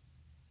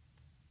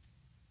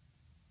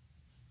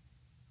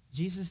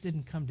 Jesus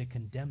didn't come to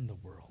condemn the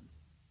world.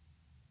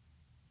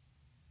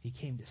 He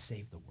came to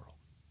save the world.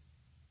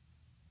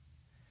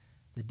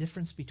 The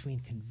difference between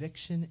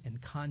conviction and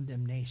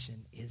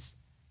condemnation is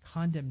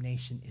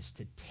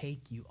to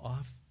take you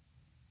off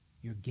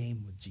your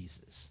game with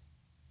Jesus.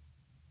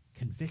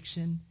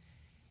 Conviction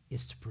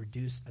is to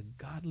produce a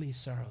godly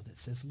sorrow that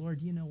says,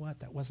 Lord, you know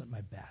what? That wasn't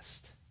my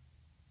best.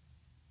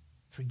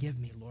 Forgive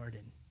me, Lord,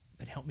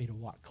 but help me to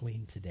walk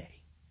clean today.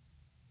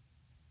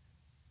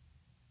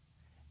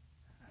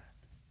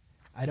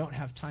 I don't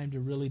have time to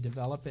really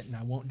develop it, and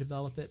I won't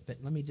develop it, but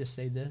let me just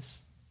say this.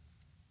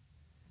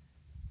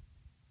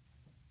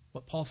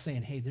 What Paul's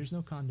saying, hey, there's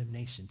no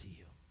condemnation to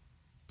you.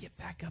 Get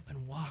back up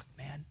and walk,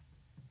 man.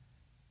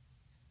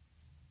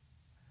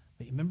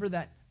 But you remember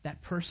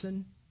that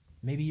person,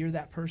 maybe you're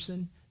that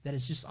person that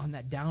is just on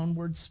that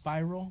downward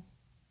spiral,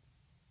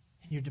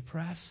 and you're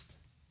depressed.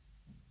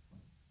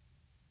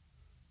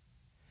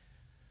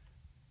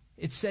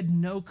 It said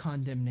no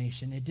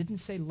condemnation. It didn't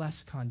say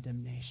less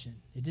condemnation.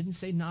 It didn't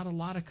say not a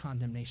lot of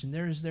condemnation.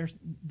 There is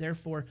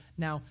therefore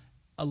now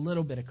a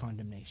little bit of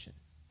condemnation,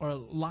 or a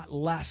lot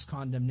less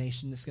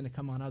condemnation that's going to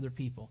come on other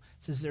people.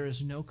 It says there is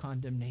no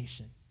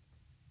condemnation.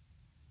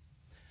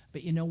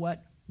 But you know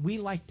what? We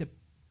like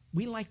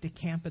to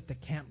camp at the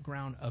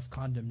campground of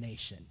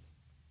condemnation,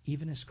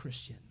 even as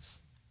Christians.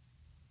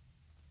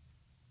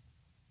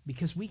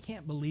 Because we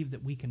can't believe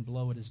that we can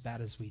blow it as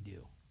bad as we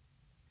do.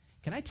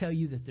 Can I tell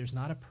you that there's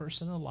not a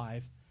person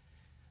alive,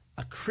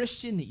 a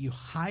Christian that you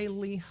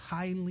highly,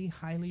 highly,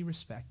 highly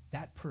respect,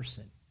 that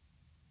person,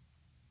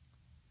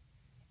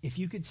 if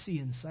you could see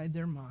inside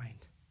their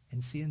mind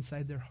and see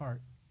inside their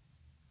heart,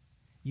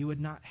 you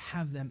would not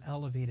have them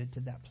elevated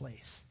to that place.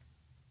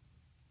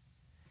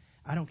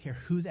 I don't care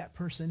who that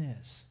person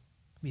is.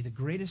 It can be the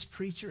greatest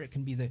preacher. It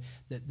can be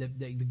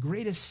the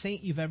greatest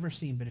saint you've ever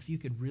seen. But if you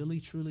could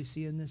really, truly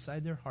see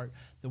inside their heart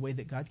the way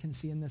that God can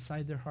see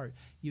inside their heart,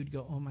 you'd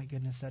go, oh my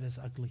goodness, that is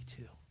ugly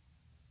too.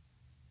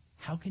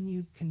 How can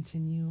you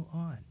continue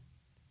on?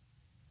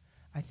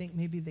 I think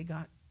maybe they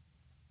got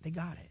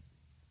it.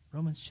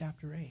 Romans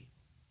chapter 8.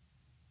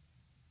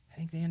 I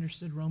think they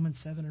understood Romans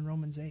 7 and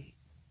Romans 8.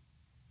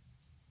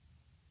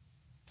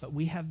 But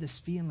we have this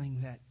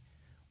feeling that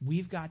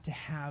we've got to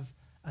have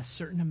a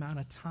certain amount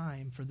of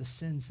time for the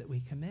sins that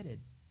we committed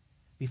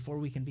before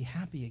we can be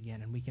happy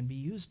again and we can be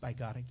used by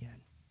God again.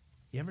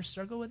 You ever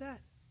struggle with that?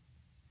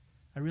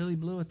 I really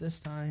blew it this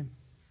time.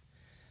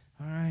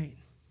 All right,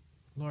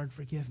 Lord,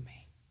 forgive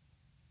me.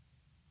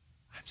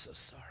 I'm so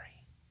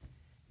sorry.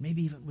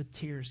 Maybe even with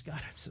tears, God,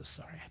 I'm so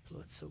sorry. I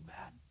blew it so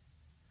bad.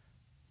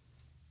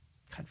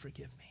 God,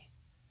 forgive me.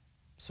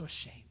 I'm so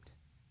ashamed.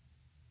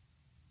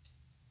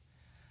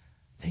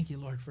 Thank you,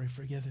 Lord, for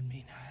forgiving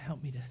me. Now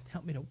help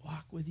me to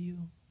walk with you.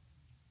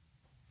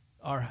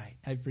 All right,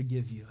 I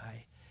forgive you.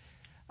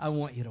 I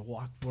want you to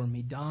walk for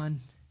me. Don,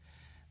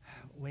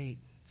 wait,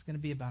 it's going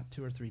to be about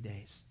 2 or 3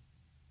 days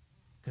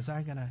because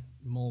I'm going to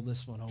mull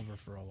this one over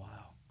for a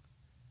while.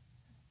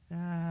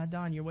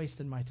 Don, you're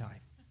wasting my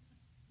time.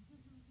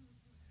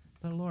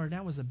 But Lord,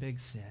 that was a big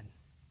sin.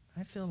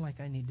 I feel like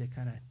I need to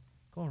kind of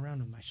go around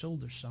with my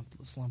shoulders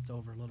slumped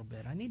over a little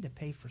bit. I need to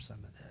pay for some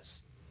of this.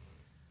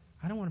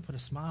 I don't want to put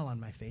a smile on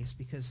my face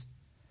because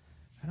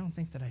I don't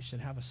think that I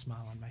should have a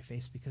smile on my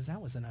face because that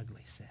was an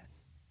ugly sin.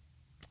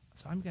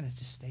 So I'm going to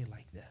just stay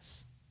like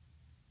this.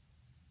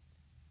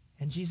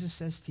 And Jesus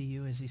says to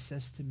you as he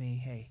says to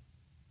me, hey,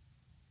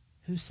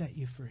 who set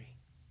you free?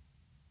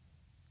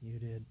 You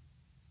did.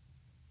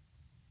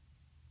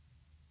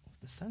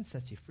 If the Son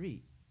sets you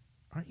free,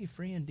 aren't you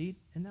free indeed?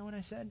 Isn't that what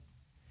I said?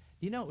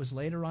 Do you know it was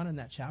later on in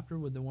that chapter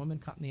with the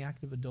woman caught in the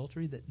act of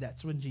adultery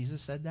that's when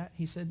Jesus said that?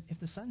 He said, if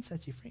the Son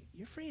sets you free,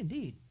 you're free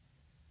indeed.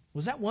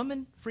 Was that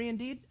woman free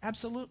indeed?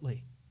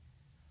 Absolutely.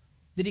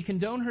 Did he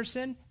condone her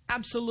sin?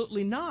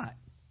 Absolutely not.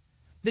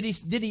 Did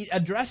he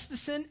address the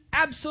sin?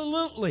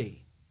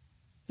 Absolutely.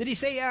 Did he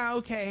say, yeah,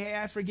 okay, hey,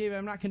 I forgive you,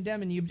 I'm not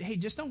condemning you. Hey,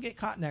 just don't get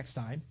caught next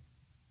time.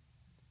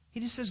 He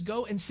just says,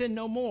 go and sin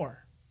no more.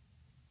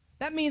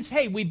 That means,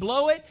 hey, we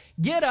blow it,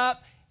 get up,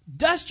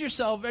 dust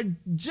yourself, or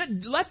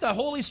let the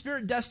Holy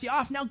Spirit dust you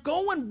off. Now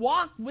go and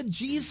walk with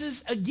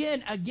Jesus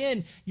again.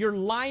 Again, your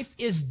life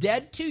is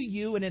dead to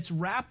you and it's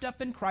wrapped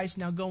up in Christ.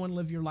 Now go and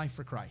live your life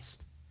for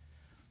Christ.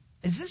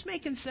 Is this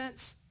making sense?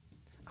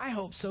 I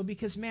hope so,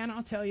 because, man,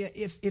 I'll tell you,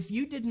 if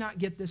you did not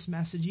get this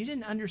message, you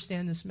didn't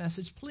understand this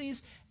message,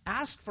 please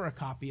ask for a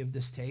copy of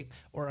this tape,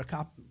 or a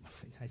copy.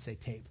 I say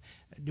tape.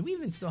 Do we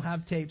even still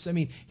have tapes? I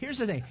mean, here's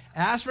the thing.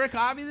 Ask for a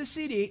copy of the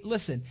CD,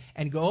 listen,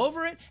 and go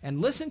over it,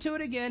 and listen to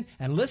it again,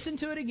 and listen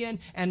to it again,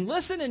 and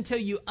listen until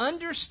you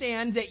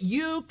understand that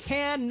you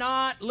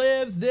cannot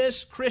live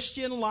this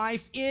Christian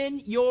life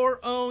in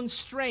your own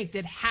strength.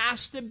 It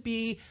has to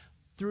be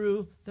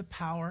through the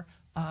power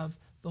of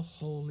the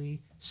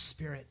Holy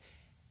Spirit.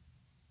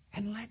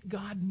 And let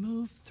God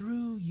move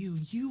through you.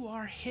 You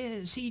are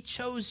His. He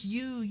chose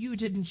you. You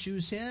didn't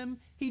choose Him.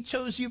 He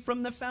chose you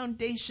from the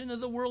foundation of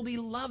the world. He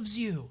loves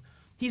you.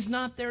 He's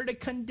not there to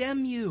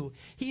condemn you.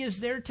 He is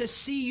there to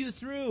see you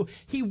through.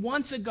 He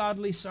wants a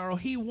godly sorrow.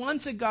 He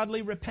wants a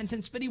godly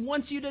repentance. But He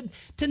wants you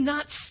to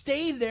not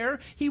stay there.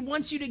 He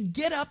wants you to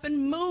get up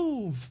and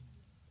move.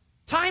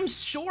 Time's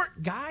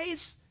short,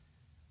 guys.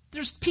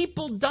 There's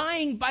people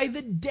dying by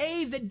the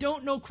day that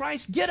don't know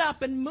Christ. Get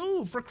up and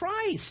move for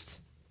Christ.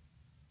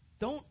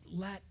 Don't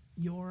let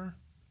your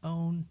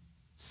own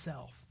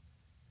self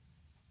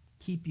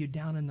keep you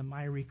down in the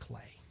miry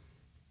clay.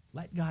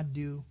 Let God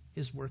do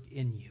His work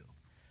in you.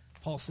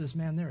 Paul says,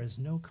 man, there is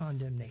no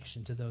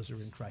condemnation to those who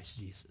are in Christ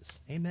Jesus.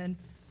 Amen.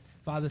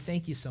 Father,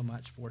 thank you so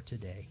much for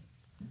today.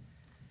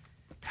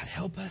 God,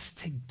 help us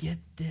to get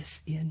this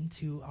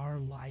into our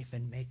life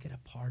and make it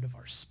a part of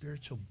our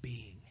spiritual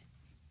being.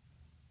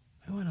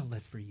 We want to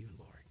live for you,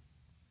 Lord.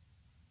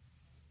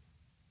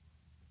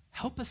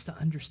 Help us to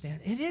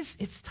understand.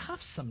 It's tough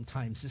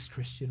sometimes, this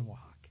Christian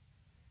walk.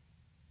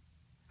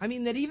 I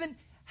mean, that even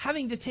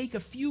having to take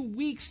a few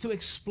weeks to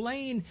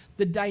explain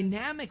the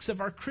dynamics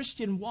of our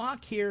Christian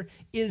walk here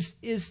is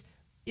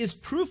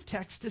proof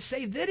text to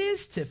say that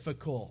is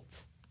difficult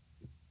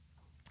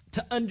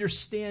to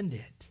understand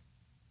it.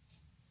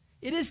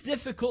 It is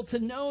difficult to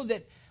know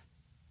that,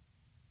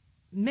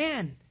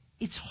 man,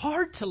 it's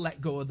hard to let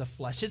go of the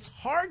flesh. It's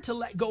hard to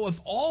let go of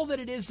all that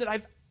it is that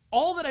I've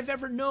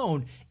ever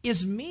known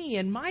is me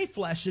and my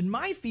flesh and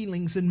my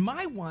feelings and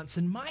my wants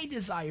and my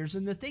desires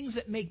and the things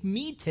that make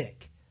me tick.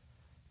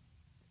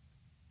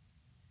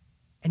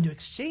 And to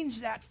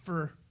exchange that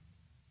for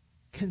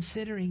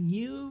considering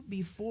you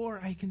before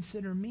I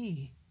consider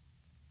me.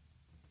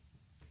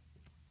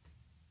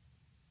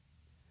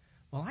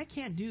 Well, I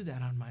can't do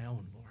that on my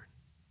own, Lord.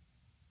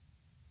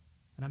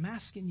 And I'm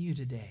asking you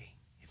today,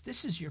 if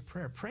this is your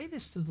prayer, pray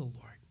this to the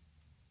Lord.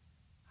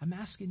 I'm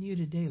asking you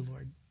today,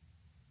 Lord,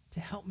 to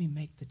help me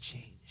make the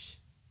change.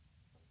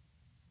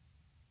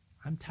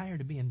 I'm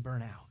tired of being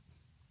burnt out.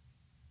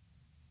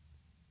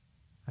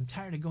 I'm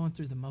tired of going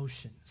through the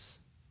motions.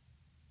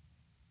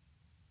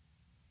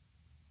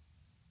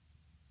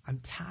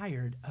 I'm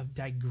tired of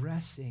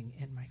digressing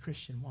in my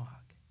Christian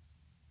walk.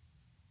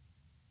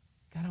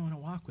 God, I want to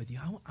walk with you.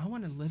 I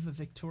want to live a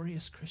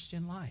victorious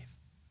Christian life.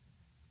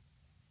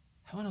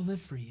 I want to live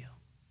for you.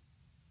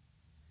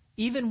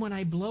 Even when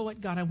I blow it,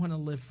 God, I want to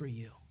live for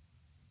you.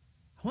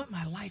 I want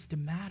my life to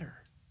matter.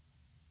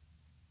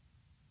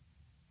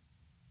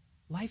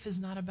 Life is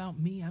not about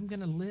me. I'm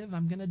going to live.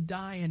 I'm going to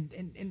die.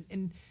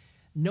 And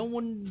no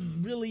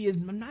one really is.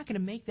 I'm not going to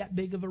make that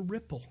big of a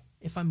ripple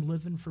if I'm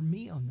living for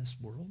me on this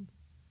world.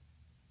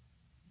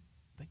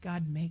 But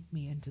God, make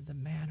me into the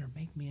man or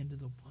make me into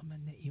the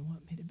woman that you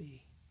want me to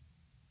be.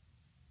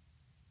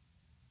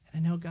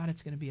 And I know, God,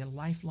 it's going to be a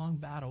lifelong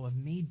battle of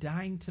me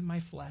dying to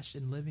my flesh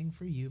and living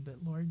for you. But,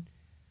 Lord,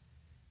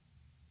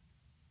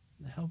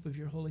 with the help of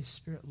your Holy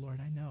Spirit, Lord,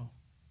 I know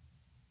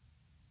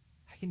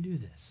I can do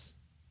this.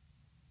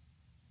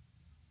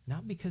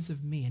 Not because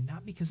of me and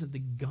not because of the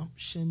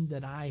gumption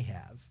that I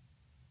have,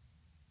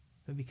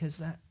 but because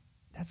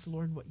that's,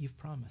 Lord, what you've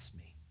promised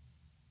me.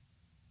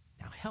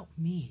 Now help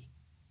me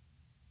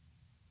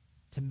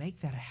to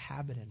make that a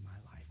habit in my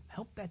life.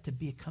 Help that to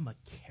become a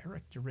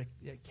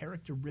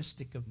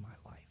characteristic of my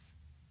life.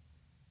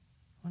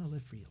 I want to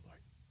live for you, Lord.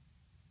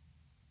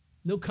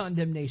 No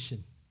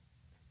condemnation.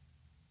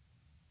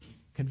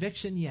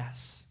 Conviction, yes.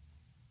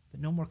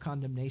 But no more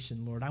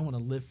condemnation, Lord. I want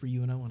to live for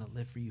you, and I want to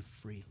live for you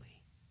freely.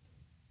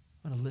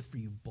 I want to live for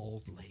you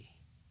boldly,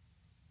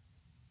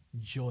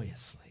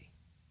 joyously.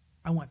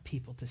 I want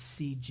people to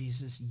see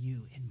Jesus,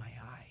 you, in my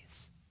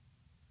eyes,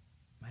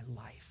 my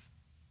life.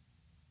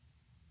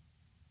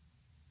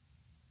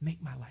 Make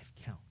my life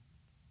count.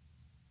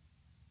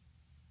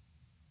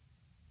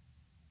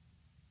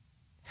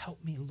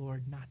 Help me,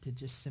 Lord, not to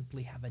just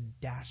simply have a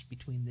dash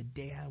between the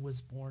day I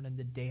was born and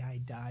the day I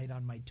died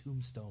on my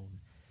tombstone.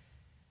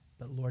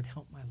 But, Lord,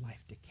 help my life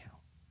to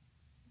count.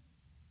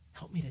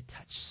 Help me to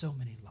touch so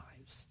many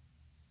lives.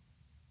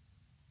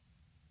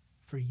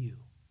 For you.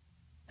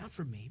 Not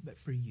for me, but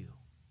for you.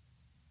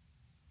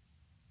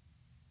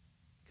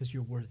 Because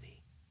you're worthy.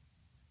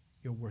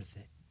 You're worth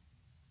it.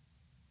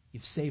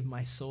 You've saved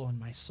my soul, and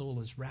my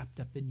soul is wrapped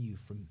up in you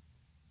from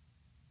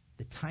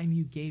the time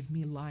you gave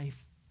me life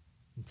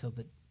until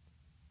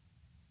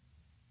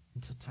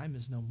time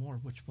is no more,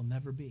 which will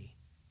never be.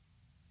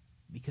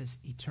 Because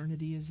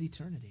eternity is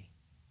eternity.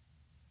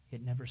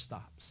 It never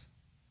stops.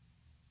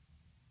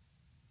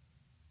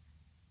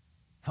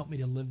 Help me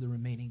to live the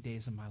remaining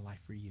days of my life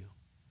for you.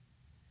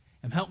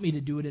 And help me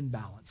to do it in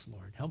balance,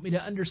 Lord. Help me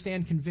to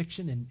understand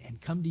conviction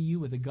and come to you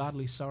with a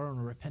godly sorrow and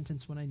a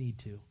repentance when I need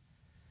to.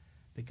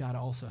 But God,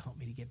 also help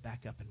me to get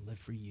back up and live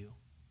for you,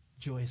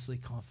 joyously,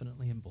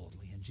 confidently, and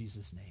boldly. In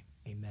Jesus' name,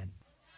 amen.